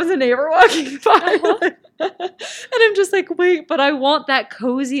 here comes a neighbor walking by. And I'm just like, wait, but I want that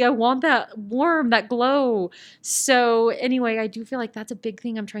cozy, I want that warm, that glow. So anyway, I do feel like that's a big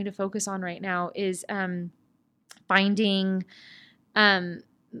thing I'm trying to focus on right now is finding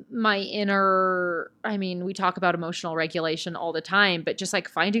my inner, we talk about emotional regulation all the time, but just like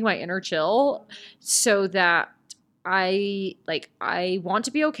finding my inner chill so that I want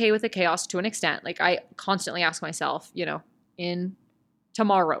to be okay with the chaos to an extent. Like I constantly ask myself, in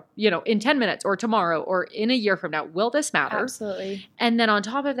tomorrow, in 10 minutes or tomorrow or in a year from now, will this matter? Absolutely. And then on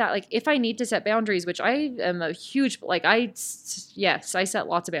top of that, like if I need to set boundaries, which I am a huge, I set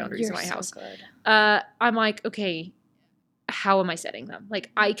lots of boundaries in my house. Good. I'm like, okay, how am I setting them?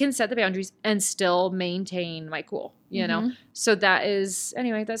 Like I can set the boundaries and still maintain my cool, So that's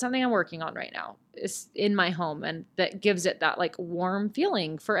something I'm working on right now. Is in my home, and that gives it that like warm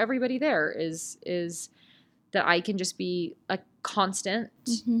feeling for everybody there is that I can just be a constant,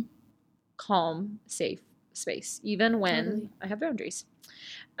 calm, safe space, even when I have boundaries.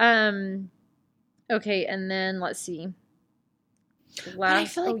 Okay. And then let's see. But I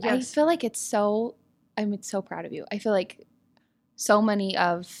feel like it's so. I'm so proud of you. I feel like so many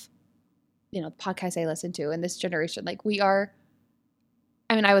of the podcasts I listen to in this generation, like we are.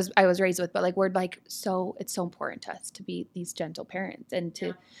 I mean, I was raised with, but like we're like so. It's so important to us to be these gentle parents and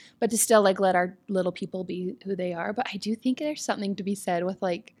but to still like let our little people be who they are. But I do think there's something to be said with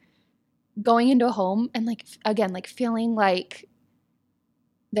like going into a home and like again like feeling like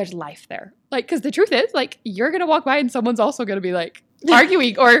there's life there. Like, because the truth is, like, you're gonna walk by and someone's also gonna be like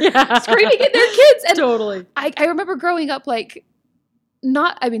arguing or screaming at their kids. And totally. I remember growing up like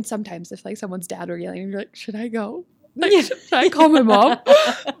sometimes if like someone's dad were yelling, you're like, should I go? Like, should I call my mom?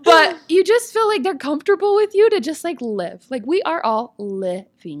 But you just feel like they're comfortable with you to just like live. Like we are all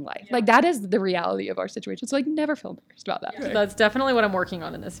living life. Like that is the reality of our situation. So like never feel embarrassed about that. Yeah. That's definitely what I'm working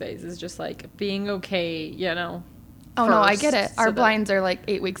on in this phase is just like being okay, Oh no, I get it. Our blinds are like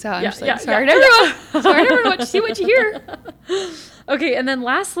 8 weeks out. I'm just like, sorry to everyone. Sorry to everyone. See what you hear. Okay, and then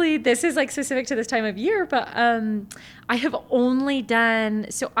lastly, this is like specific to this time of year, but I have only done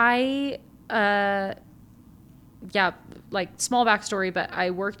like small backstory, but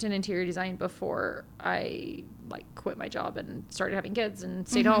I worked in interior design before I like quit my job and started having kids and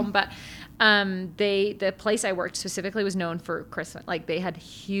stayed home. But the place I worked specifically was known for Christmas. Like they had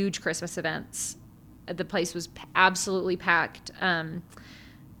huge Christmas events. The place was absolutely packed.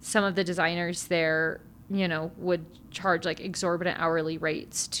 Some of the designers there, would charge like exorbitant hourly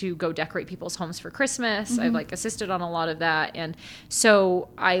rates to go decorate people's homes for Christmas. I've like assisted on a lot of that. And so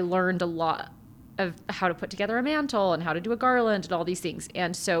I learned a lot of how to put together a mantle and how to do a garland and all these things.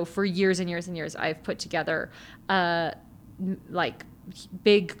 And so for years and years and years, I've put together like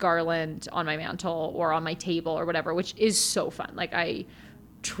big garland on my mantle or on my table or whatever, which is so fun. Like I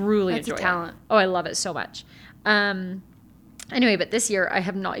truly enjoy it. Oh, I love it so much. Anyway, but this year I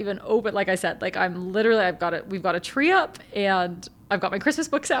have not even opened, like I said, like we've got a tree up and I've got my Christmas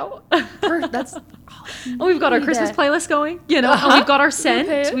books out. And we've got our Christmas playlist going, and we've got our scent.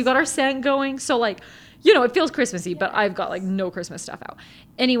 Okay. We've got our scent going. So like, it feels Christmassy, but I've got like no Christmas stuff out.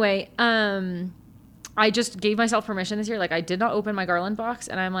 Anyway, I just gave myself permission this year. Like I did not open my garland box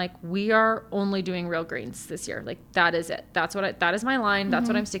and I'm like, we are only doing real greens this year. Like that is it. That is my line. That's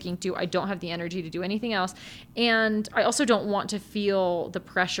what I'm sticking to. I don't have the energy to do anything else. And I also don't want to feel the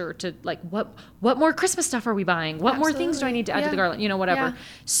pressure to like, what more Christmas stuff are we buying? What more things do I need to add to the garland? Whatever. Yeah.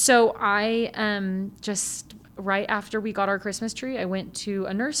 So I just right after we got our Christmas tree, I went to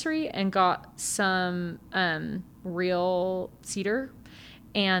a nursery and got some real cedar.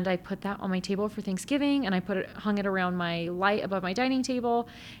 And I put that on my table for Thanksgiving and I hung it around my light above my dining table.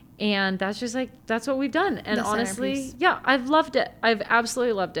 And that's what we've done. And honestly, I've loved it. I've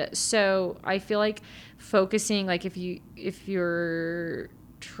absolutely loved it. So I feel like focusing, like if you're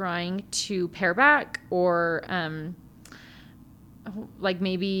trying to pare back or like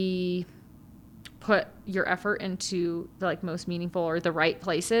maybe put your effort into the like most meaningful or the right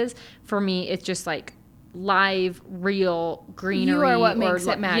places, for me, it's just like live, real greenery. You are what makes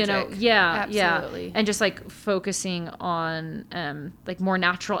it magic. Absolutely. And just like focusing on like more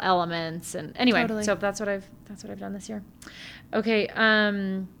natural elements. And anyway, so that's what I've done this year. Okay.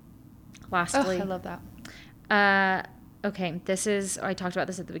 Lastly, I love that. Okay, I talked about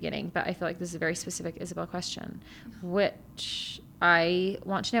this at the beginning, but I feel like this is a very specific Isabelle question, which I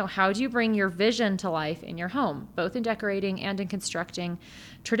want to know, how do you bring your vision to life in your home, both in decorating and in constructing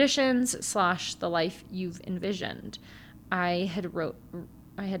traditions / the life you've envisioned? I had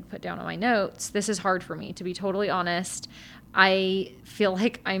put down on my notes, this is hard for me, to be totally honest. I feel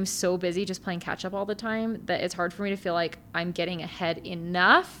like I'm so busy just playing catch up all the time that it's hard for me to feel like I'm getting ahead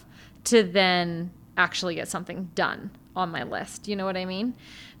enough to then actually get something done on my list. You know what I mean?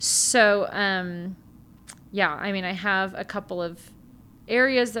 So, I have a couple of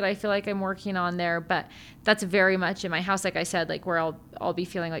areas that I feel like I'm working on there, but that's very much in my house. Like I said, like where I'll be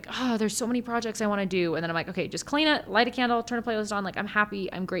feeling like, oh, there's so many projects I want to do. And then I'm like, okay, just clean it, light a candle, turn a playlist on. Like I'm happy,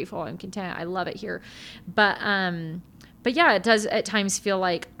 I'm grateful, I'm content. I love it here. But yeah, it does at times feel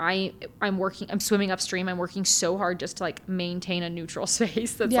like I'm swimming upstream. I'm working so hard just to like maintain a neutral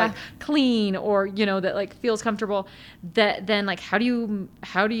space that's like clean or, that like feels comfortable, that then like, how do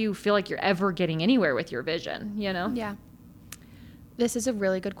you feel like you're ever getting anywhere with your vision, Yeah. This is a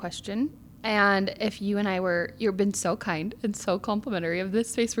really good question. And if you and you've been so kind and so complimentary of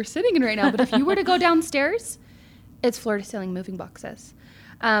this space we're sitting in right now, but if you were to go downstairs, it's floor to ceiling moving boxes.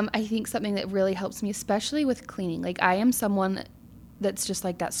 I think something that really helps me, especially with cleaning, like I am someone that's just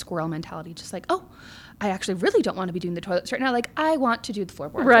like that squirrel mentality, just like, oh, I actually really don't want to be doing the toilets right now. Like I want to do the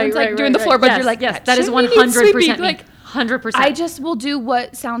floorboards. Right, it's like doing the floorboards. Yes, you're like, yes, that is 100% me. Like 100%. I just will do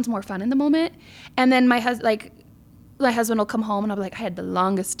what sounds more fun in the moment. And then my husband, my husband will come home and I'll be like, I had the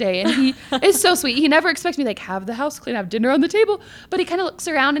longest day. And he is so sweet. He never expects me to like have the house clean, have dinner on the table. But he kind of looks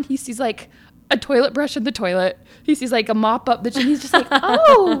around and he sees like a toilet brush in the toilet. He sees like a mop up the chin. He's just like,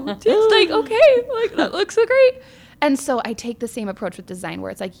 oh, it's like, okay, like that looks so great. And so I take the same approach with design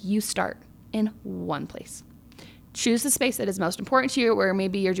where it's like you start in one place. Choose the space that is most important to you, where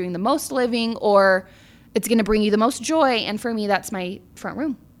maybe you're doing the most living or it's going to bring you the most joy. And for me, that's my front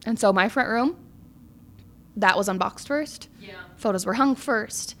room. And so my front room, that was unboxed first. Yeah. Photos were hung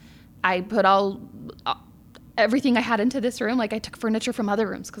first. I put everything I had into this room. Like I took furniture from other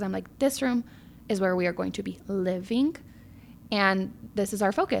rooms because I'm like, this room is where we are going to be living. And this is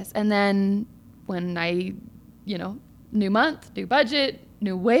our focus. And then when I, new month, new budget,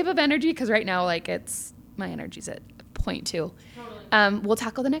 new wave of energy, because right now, like my energy's at 0.2. Totally. We'll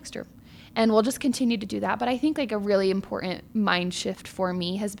tackle the next room. And we'll just continue to do that. But I think like a really important mind shift for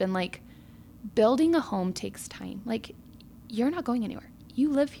me has been like, building a home takes time. Like you're not going anywhere. You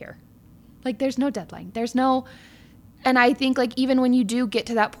live here. Like there's no deadline. And I think like even when you do get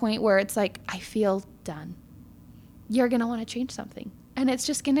to that point where it's like, I feel done, you're going to want to change something. And it's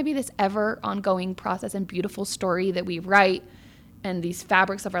just going to be this ever ongoing process and beautiful story that we write and these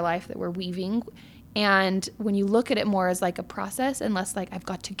fabrics of our life that we're weaving. And when you look at it more as like a process and less like I've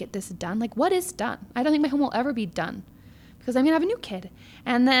got to get this done, like what is done? I don't think my home will ever be done. Because I'm going to have a new kid.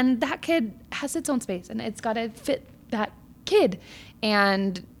 And then that kid has its own space. And it's got to fit that kid.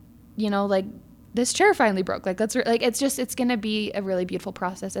 And, like this chair finally broke. Like it's going to be a really beautiful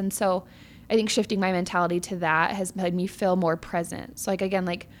process. And so I think shifting my mentality to that has made me feel more present. So like, again,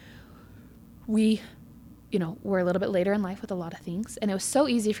 like we're a little bit later in life with a lot of things. And it was so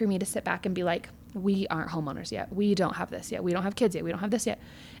easy for me to sit back and be like, we aren't homeowners yet. We don't have this yet. We don't have kids yet. We don't have this yet.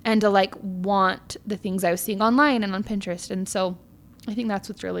 And to like want the things I was seeing online and on Pinterest. And so I think that's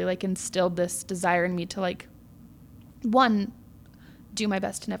what's really like instilled this desire in me to like, one, do my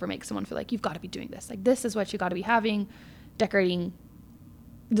best to never make someone feel like you've got to be doing this. Like this is what you got to be having, decorating,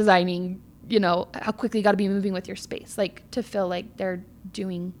 designing, how quickly you got to be moving with your space. Like to feel like they're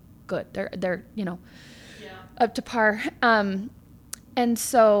doing good. They're up to par. And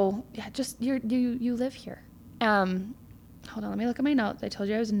so, yeah, just you live here. Hold on, let me look at my notes. I told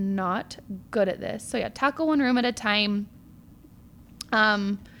you I was not good at this. So yeah, tackle one room at a time.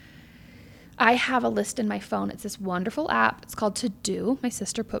 I have a list in my phone. It's this wonderful app. It's called To Do. My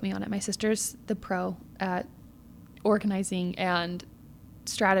sister put me on it. My sister's the pro at organizing and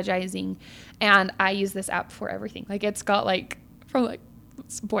strategizing, and I use this app for everything. Like it's got like from like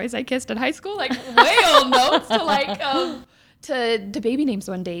boys I kissed in high school, like way old notes to like to baby names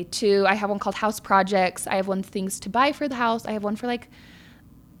one day, to I have one called house projects. I have one things to buy for the house. I have one for like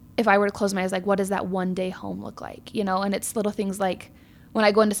if I were to close my eyes, like what does that one day home look like, and it's little things like when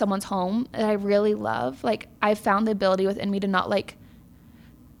I go into someone's home that I really love, like I've found the ability within me to not like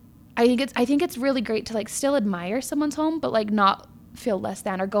I think it's really great to like still admire someone's home but like not feel less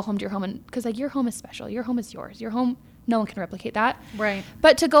than or go home to your home, and because like your home is special, your home is yours, your home no one can replicate that, right?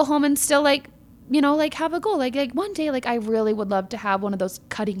 But to go home and still like like have a goal, like one day like I really would love to have one of those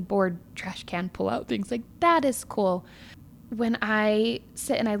cutting board trash can pull out things. Like that is cool. When I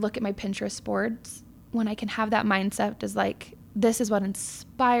sit and I look at my Pinterest boards, when I can have that mindset is like this is what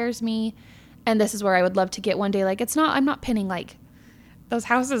inspires me and this is where I would love to get one day. Like I'm not pinning like those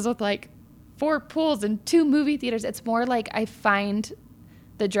houses with like 4 pools and 2 movie theaters. It's more like I find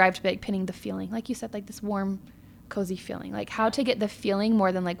the drive to be like pinning the feeling, like you said, like this warm cozy feeling, like how to get the feeling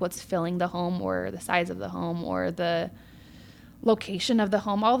more than like what's filling the home or the size of the home or the location of the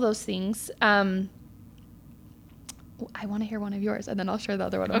home, all those things. I want to hear one of yours and then I'll share the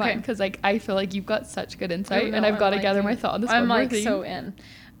other one of mine, because like I feel like you've got such good insight and I've got to gather my thought on this. I'm like so in.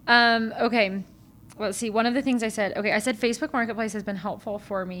 Okay, let's see. One of the things I said Facebook Marketplace has been helpful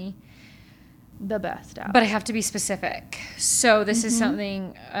for me. The best app. But I have to be specific. So this is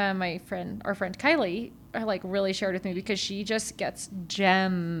something our friend Kylie like really shared with me, because she just gets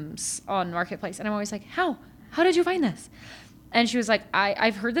gems on Marketplace. And I'm always like, how did you find this? And she was like,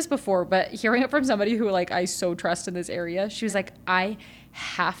 I've heard this before, but hearing it from somebody who like I so trust in this area, she was like, I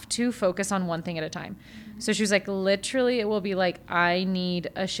have to focus on one thing at a time. So she was like, literally, it will be like, I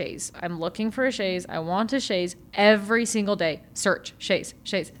need a chaise. I'm looking for a chaise. I want a chaise every single day. Search, chaise.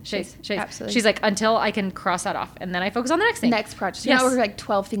 Absolutely. She's like, until I can cross that off. And then I focus on the next thing. Next project. Yes. You're not working like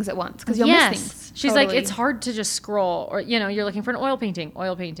 12 things at once because you'll miss things. She's like, it's hard to just scroll, or, you're looking for an oil painting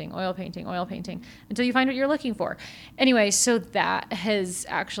until you find what you're looking for. Anyway, so that has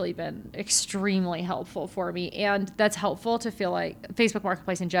actually been extremely helpful for me. And that's helpful to feel like Facebook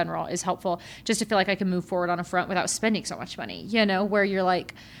Marketplace in general is helpful just to feel like I can move forward on a front without spending so much money, where you're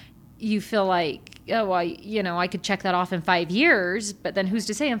like, you feel like oh, well, you know, I could check that off in 5 years, but then who's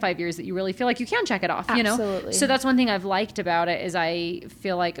to say in 5 years that you really feel like you can check it off, you know? Absolutely. So that's one thing I've liked about it is I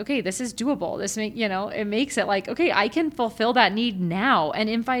feel like, okay, this is doable. This you know, it makes it like, okay, I can fulfill that need now. And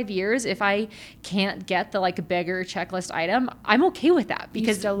in 5 years, if I can't get the like bigger checklist item, I'm okay with that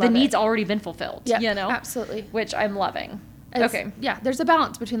because the need's already been fulfilled, you know? Absolutely. Which I'm loving. Okay. Yeah. There's a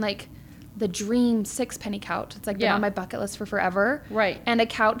balance between like the dream 6-penny couch. It's like been on my bucket list for forever. Right. And a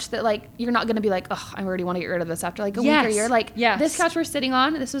couch that like, you're not going to be like, oh, I already want to get rid of this after like a week or a year. Like this couch we're sitting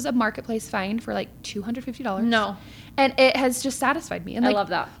on, this was a marketplace find for like $250. No. And it has just satisfied me. And like, I love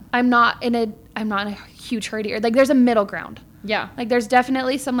that. I'm not in a huge hurry here. Like there's a middle ground. Yeah. Like there's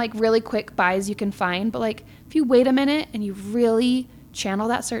definitely some like really quick buys you can find, but like if you wait a minute and you really channel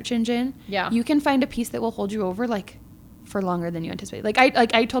that search engine, you can find a piece that will hold you over like for longer than you anticipate. Like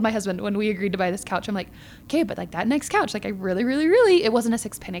I told my husband when we agreed to buy this couch, I'm like, okay, but like that next couch, like I really, really, really, it wasn't a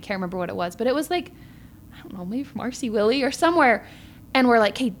 6-penny. I can't remember what it was, but it was like, I don't know, maybe from RC Willie or somewhere. And we're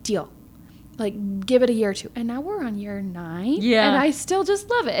like, hey, deal. Like give it a year or two. And now we're on year 9. Yeah. And I still just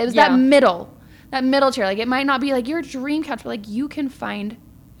love it. It was that middle chair. Like it might not be like your dream couch, but like you can find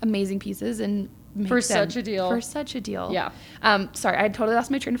amazing pieces and for such a deal. Yeah. Sorry, I totally lost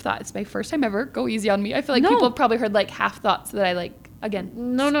my train of thought. It's my first time ever. Go easy on me. I feel like people have probably heard like half thoughts that I like, again.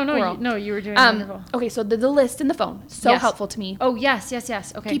 No, you were doing wonderful. Okay, so the list in the phone, so helpful to me. Oh, yes.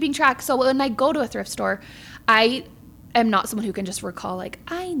 Okay. Keeping track. So when I go to a thrift store, I am not someone who can just recall like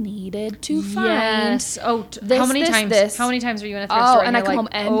I needed to find. Yes. Oh, this, how many times? This. How many times were you in a thrift store? And I come home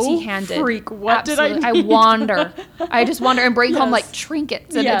empty-handed. Oh, freak! What did I do? I wander. I just wander and bring home like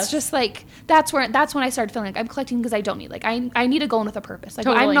trinkets, and it's just like that's when I started feeling like I'm collecting because I don't need. Like I need to go in with a purpose. Like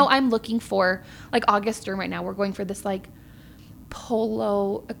I know I'm looking for like August room right now. We're going for this like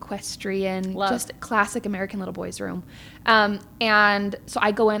polo equestrian, just classic American little boys room. And so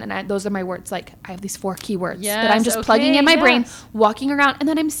I go in and those are my words. Like I have these 4 keywords that I'm just plugging in my brain, walking around. And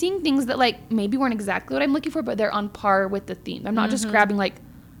then I'm seeing things that like maybe weren't exactly what I'm looking for, but they're on par with the theme. I'm not just grabbing like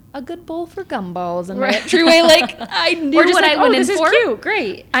a good bowl for gumballs and my entryway. Like I knew what I went in for. This is cute.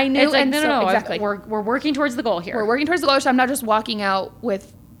 Great. I knew. It's like, and no. Exactly. We're working towards the goal here. We're working towards the goal. So I'm not just walking out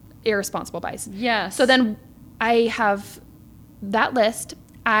with irresponsible buys. Yes. So then I have that list.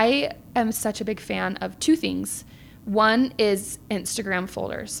 I am such a big fan of 2 things. One is Instagram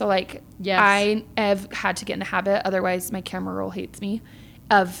folders. So like I have had to get in the habit, otherwise my camera roll hates me,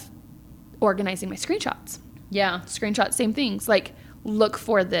 of organizing my screenshots. Yeah. Screenshots, same things. Like look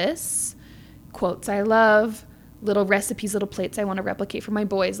for this, quotes I love, little recipes, little plates I want to replicate for my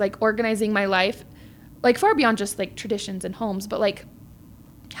boys. Like organizing my life, like far beyond just like traditions and homes, but like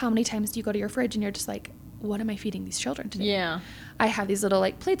how many times do you go to your fridge and you're just like, what am I feeding these children today? Yeah. I have these little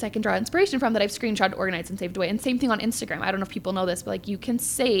like plates I can draw inspiration from that I've screenshot, organized, and saved away. And same thing on Instagram. I don't know if people know this, but like you can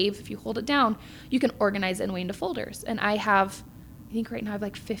save, if you hold it down, you can organize it way into folders. And I think right now I have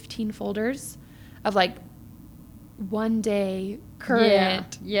like 15 folders of like one day,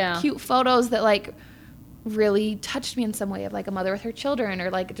 current, cute photos that like really touched me in some way, of like a mother with her children,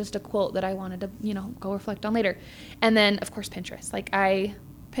 or like just a quote that I wanted to, go reflect on later. And then of course Pinterest. Like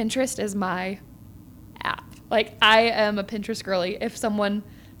Pinterest is my app. Like I am a Pinterest girly. If someone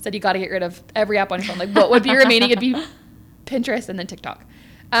said you got to get rid of every app on your phone, like what would be remaining? It'd be Pinterest and then TikTok.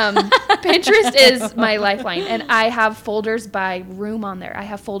 Pinterest is my lifeline, and I have folders by room on there. I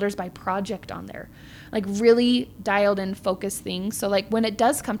have folders by project on there, like really dialed in, focused things. So like when it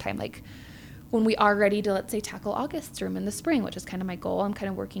does come time, like when we are ready to, let's say, tackle August's room in the spring, which is kind of my goal, I'm kind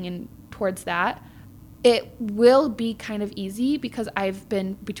of working in towards that. It will be kind of easy because I've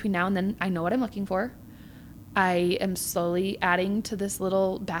been, between now and then, I know what I'm looking for. I am slowly adding to this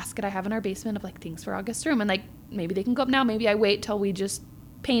little basket I have in our basement of like things for August's room, and like maybe they can go up now, maybe I wait till we just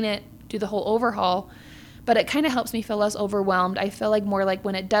paint it, do the whole overhaul. But it kind of helps me feel less overwhelmed. I feel like more like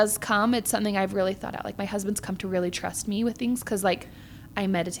when it does come, it's something I've really thought out. Like my husband's come to really trust me with things because like I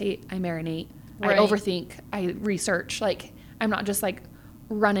meditate, I marinate, I overthink, I research. Like I'm not just like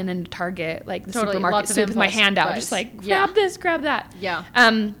running into Target, like the supermarket soup with my hand out, just like grab this, grab that. Yeah.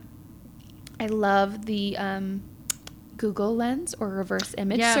 I love the Google Lens or reverse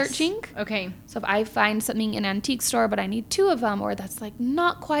image searching. Okay. So if I find something in an antique store, but I need 2 of them, or that's like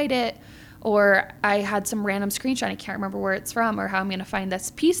not quite it, or I had some random screenshot, I can't remember where it's from or how I'm going to find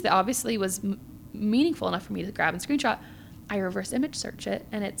this piece that obviously was meaningful enough for me to grab and screenshot, I reverse image search it,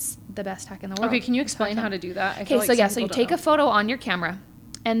 and it's the best hack in the world. Okay, can you explain how to do that? Okay, so you take a photo on your camera,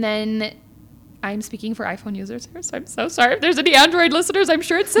 and then I'm speaking for iPhone users here, so I'm so sorry if there's any Android listeners. I'm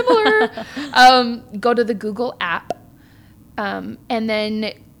sure it's similar. Go to the Google app, and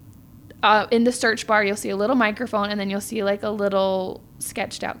then in the search bar, you'll see a little microphone, and then you'll see like a little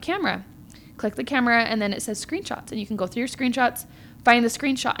sketched out camera. click the camera, and then it says screenshots, and you can go through your screenshots, find the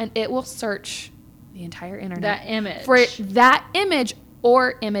screenshot, and it will search the entire internet. That image. For that image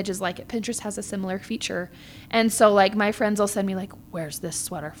or images like it. Pinterest has a similar feature. And so like my friends will send me like, where's this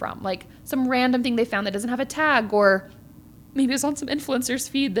sweater from? Like some random thing they found that doesn't have a tag, or maybe it's on some influencer's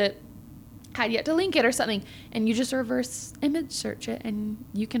feed that had yet to link it or something. And you just reverse image search it and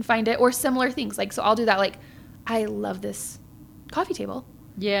you can find it, or similar things. Like, so I'll do that. Like, I love this coffee table.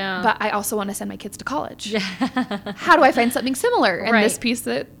 Yeah. But I also want to send my kids to college. Yeah. How do I find something similar? And Right. this piece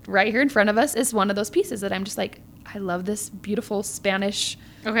that right here in front of us is one of those pieces that I'm just like, I love this beautiful Spanish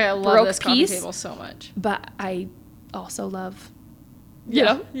Okay, I love Baroque this coffee piece. table so much. But I also love,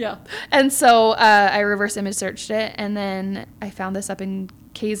 Yeah. And so I reverse image searched it, and then I found this up in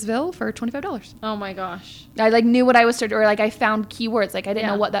Kaysville for $25. Oh my gosh. I like knew what I was searching, or like I found keywords, like I didn't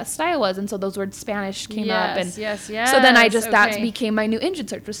Yeah. know what that style was, and so those words Spanish came up, and yes. so then I just that Okay. became my new engine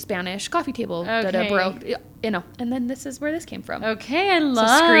search was Spanish coffee table, Okay. Baroque, and then this is where this came from. Okay, I So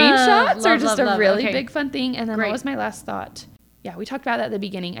love screenshots are just love. a really Okay. big fun thing, and then Great. that was my last thought. Yeah, we talked about that at the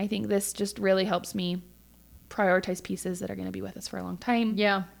beginning. I think this just really helps me prioritize pieces that are going to be with us for a long time.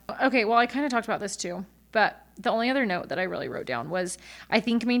 Yeah. Okay, well, I kind of talked about this too, but the only other note that I really wrote down was I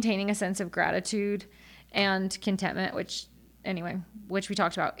think maintaining a sense of gratitude and contentment, which we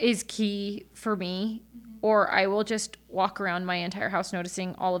talked about, is key for me, or I will just walk around my entire house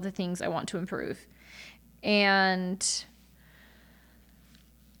noticing all of the things I want to improve. And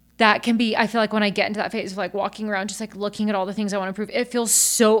that can be, I feel like when I get into that phase of like walking around, just like looking at all the things I want to improve, it feels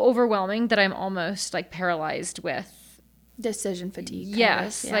so overwhelming that I'm almost like paralyzed with Decision fatigue.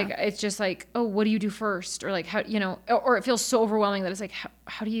 yes, kind of, like it's just like, oh, what do you do first, or like how, or it feels so overwhelming that it's like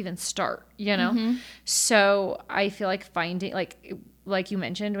how do you even start, So I feel like finding like you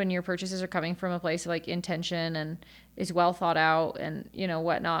mentioned, when your purchases are coming from a place of like intention and is well thought out and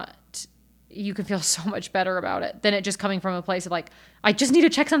whatnot, you can feel so much better about it than it just coming from a place of like, I just need to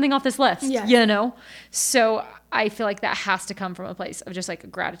check something off this list. Yeah. So I feel like that has to come from a place of just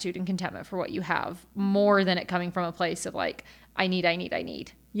like gratitude and contentment for what you have, more than it coming from a place of like, I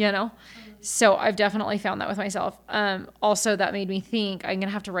need. So I've definitely found that with myself. Also, that made me think, I'm going to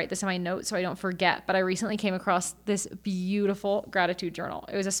have to write this in my notes so I don't forget, but I recently came across this beautiful gratitude journal.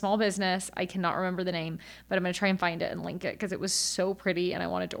 It was a small business. I cannot remember the name, but I'm going to try and find it and link it because it was so pretty and I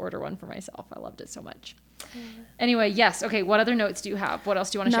wanted to order one for myself. I loved it so much. Anyway, yes. Okay. What other notes do you have? What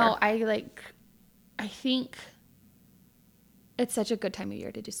else do you want to share? No, I think it's such a good time of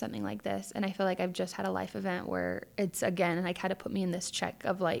year to do something like this. And I feel like I've just had a life event where it's again, like, had to put me in this check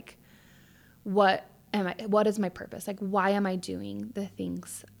of like, what is my purpose? Like, why am I doing the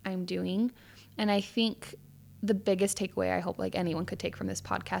things I'm doing? And I think the biggest takeaway I hope like anyone could take from this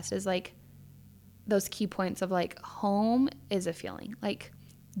podcast is like those key points of like, home is a feeling. Like,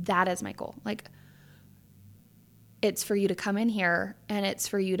 that is my goal. Like, it's for you to come in here and it's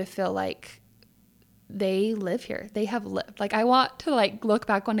for you to feel like they live here. They have lived. Like, I want to like look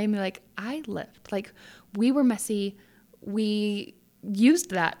back one day and be like, I lived. Like, we were messy. We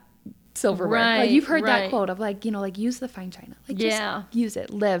used that silverware. Right, like, you've heard right. that quote of like, like use the fine china. Like, Yeah. just use it,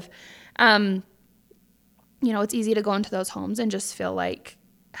 live. It's easy to go into those homes and just feel like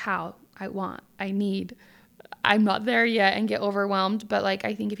I need, I'm not there yet, and get overwhelmed. But like,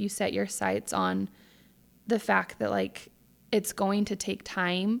 I think if you set your sights on the fact that like it's going to take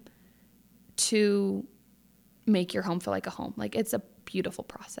time to make your home feel like a home, like it's a beautiful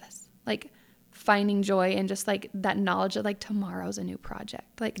process. Like, finding joy and just like that knowledge that like tomorrow's a new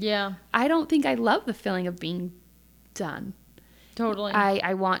project. Like, Yeah. I don't think I love the feeling of being done. Totally.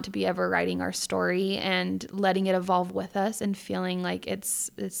 I want to be ever writing our story and letting it evolve with us and feeling like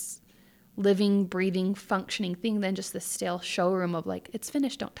it's this living, breathing, functioning thing than just this stale showroom of like, it's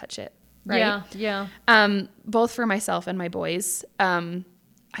finished, don't touch it. Right? Yeah. Both for myself and my boys.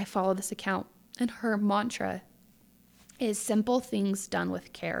 I follow this account and her mantra is simple things done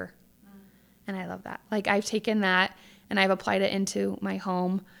with care. And I love that. Like, I've taken that and I've applied it into my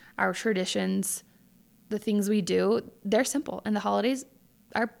home, our traditions, the things we do. They're simple. And the holidays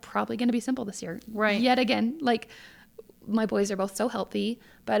are probably going to be simple this year. Right. Yet again, like, my boys are both so healthy,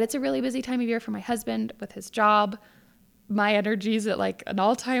 but it's a really busy time of year for my husband with his job. My energy's at like an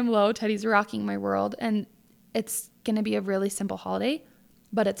all-time low. Teddy's rocking my world. And it's going to be a really simple holiday,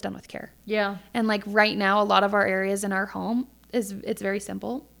 but it's done with care. Yeah. And like right now, a lot of our areas in our home it's very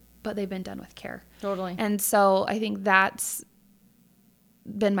simple, but they've been done with care. Totally. And so I think that's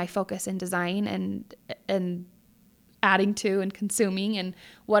been my focus in design and adding to and consuming and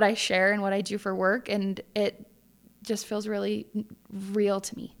what I share and what I do for work. And it just feels really real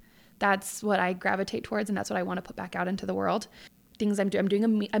to me. That's what I gravitate towards, and that's what I want to put back out into the world. things I'm doing. I'm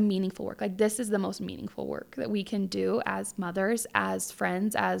doing a meaningful work. Like, this is the most meaningful work that we can do as mothers, as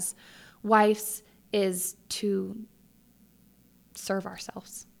friends, as wives, is to serve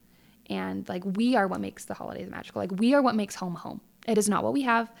ourselves. And like, we are what makes the holidays magical. Like, we are what makes home home. It is not what we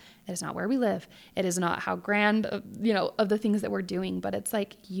have. It is not where we live. It is not how grand, of the things that we're doing, but it's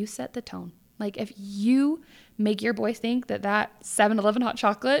like, you set the tone. Like, if you make your boys think that 7-Eleven hot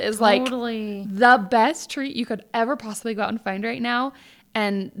chocolate is Totally. like the best treat you could ever possibly go out and find right now,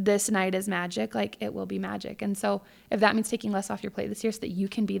 and this night is magic, like, it will be magic. And so if that means taking less off your plate this year so that you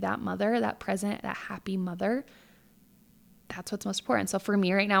can be that mother, that present, that happy mother, that's what's most important. So for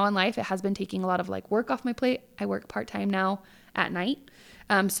me right now in life, it has been taking a lot of like work off my plate. I work part-time now at night,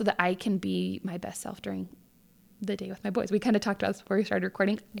 so that I can be my best self during the day with my boys. We kind of talked about this before we started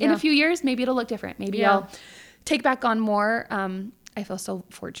recording. In a few years, maybe it'll look different. Maybe I'll take back on more. I feel so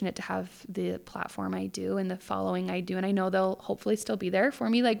fortunate to have the platform I do and the following I do. And I know they'll hopefully still be there for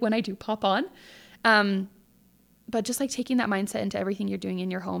me, like when I do pop on. But just like taking that mindset into everything you're doing in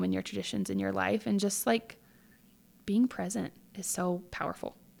your home and your traditions in your life, and just like being present is so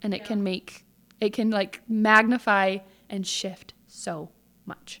powerful. And it can like magnify and shift so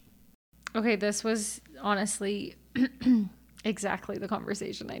much. Okay, this was honestly exactly the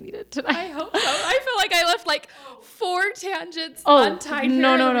conversation I needed tonight. I hope so. I feel like I left like 4 tangents untied here.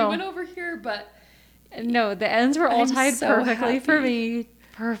 No. We went over here, but no, the ends were all tied so perfectly happy. For me.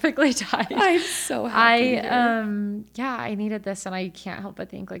 Perfectly tied. I'm so happy. I needed this, and I can't help but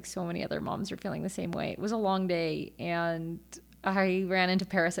think like so many other moms are feeling the same way. It was a long day, and I ran into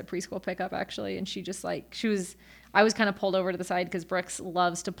Paris at preschool pickup actually, and I was kind of pulled over to the side because Brooks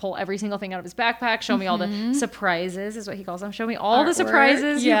loves to pull every single thing out of his backpack, show me all the surprises, is what he calls them. Show me all the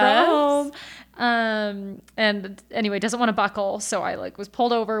surprises you brought home. And anyway, doesn't want to buckle. So I like was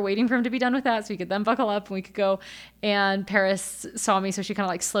pulled over waiting for him to be done with that so he could then buckle up and we could go. And Paris saw me, so she kind of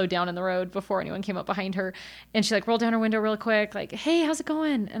like slowed down in the road before anyone came up behind her. And she like rolled down her window real quick, like, hey, how's it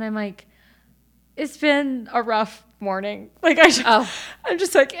going? And I'm like, it's been a rough morning. Like I'm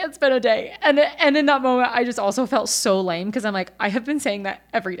just like, it's been a day. And in that moment, I just also felt so lame because I'm like, I have been saying that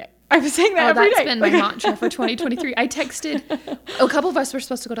every day. I've been saying that every day. That's been my mantra for 2023. I texted, a couple of us were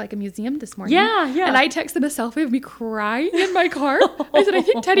supposed to go to like a museum this morning. Yeah. And I texted a selfie of me crying in my car. I said, I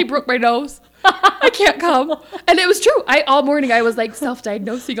think Teddy broke my nose. I can't come. And it was true. All morning I was like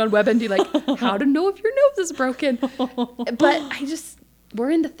self-diagnosing on WebMD, like, how to know if your nose is broken. But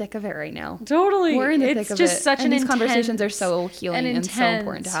we're in the thick of it right now. Totally. We're in the thick of it. It's just such and an these conversations are so healing and so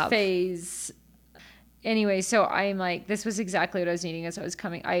important to have. Phase. Anyway, so I'm like, this was exactly what I was needing as I was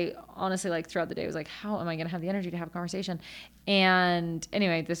coming. I honestly, like, throughout the day was like, how am I going to have the energy to have a conversation? And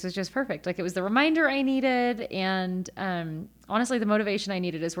anyway, this was just perfect. Like, it was the reminder I needed. And honestly, the motivation I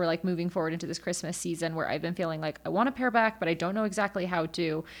needed as we're like moving forward into this Christmas season where I've been feeling like I want to pair back, but I don't know exactly how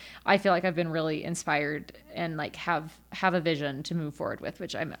to. I feel like I've been really inspired and like have a vision to move forward with,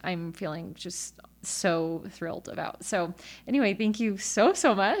 which I'm feeling just so thrilled about. So anyway, thank you so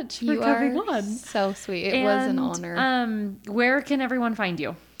much for coming on. So sweet. It was an honor. Where can everyone find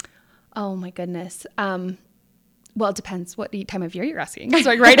you? Oh my goodness. Well, it depends what time of year you're asking. So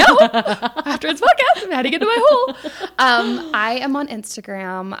like right now, after this podcast, I'm heading into my hole. I am on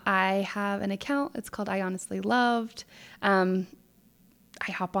Instagram. I have an account. It's called I Honestly Loved. I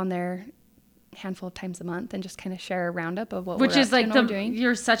hop on there a handful of times a month and just kind of share a roundup of what we're doing.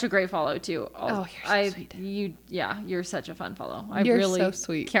 You're such a great follow too. Oh, you're so sweet. You're such a fun follow. You're really so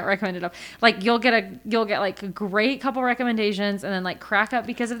sweet. Can't recommend it enough. Like you'll get like a great couple recommendations and then like crack up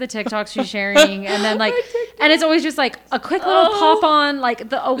because of the TikToks she's sharing and then like and it's always just like a quick little pop on like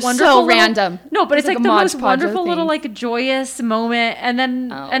a wonderful so random. No, but it's like the most wonderful thing. little like joyous moment and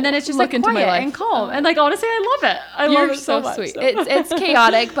then it's just like into quiet my life. and calm and like honestly I love it. I love it so much. Sweet. It's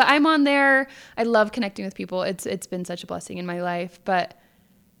chaotic, but I'm on there. I love connecting with people. It's been such a blessing in my life, but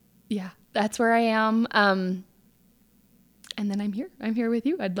yeah, that's where I am. And then I'm here with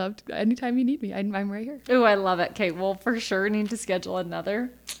you. I'd love to, anytime you need me, I'm right here. Oh, I love it. Okay. Well, for sure need to schedule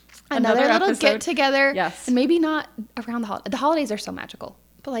another little episode. get together. Yes. And maybe not around the holidays. The holidays are so magical,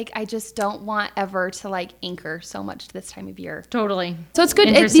 but like, I just don't want ever to like anchor so much to this time of year. Totally. So it's good.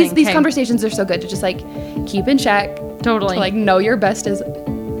 These conversations are so good to just like keep in check. Totally. To like know your best is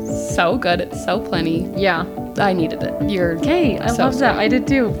so good. It's so plenty. Yeah. I needed it. You're okay. I love that. I did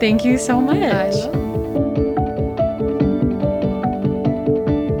too. Thank you so much. I love it.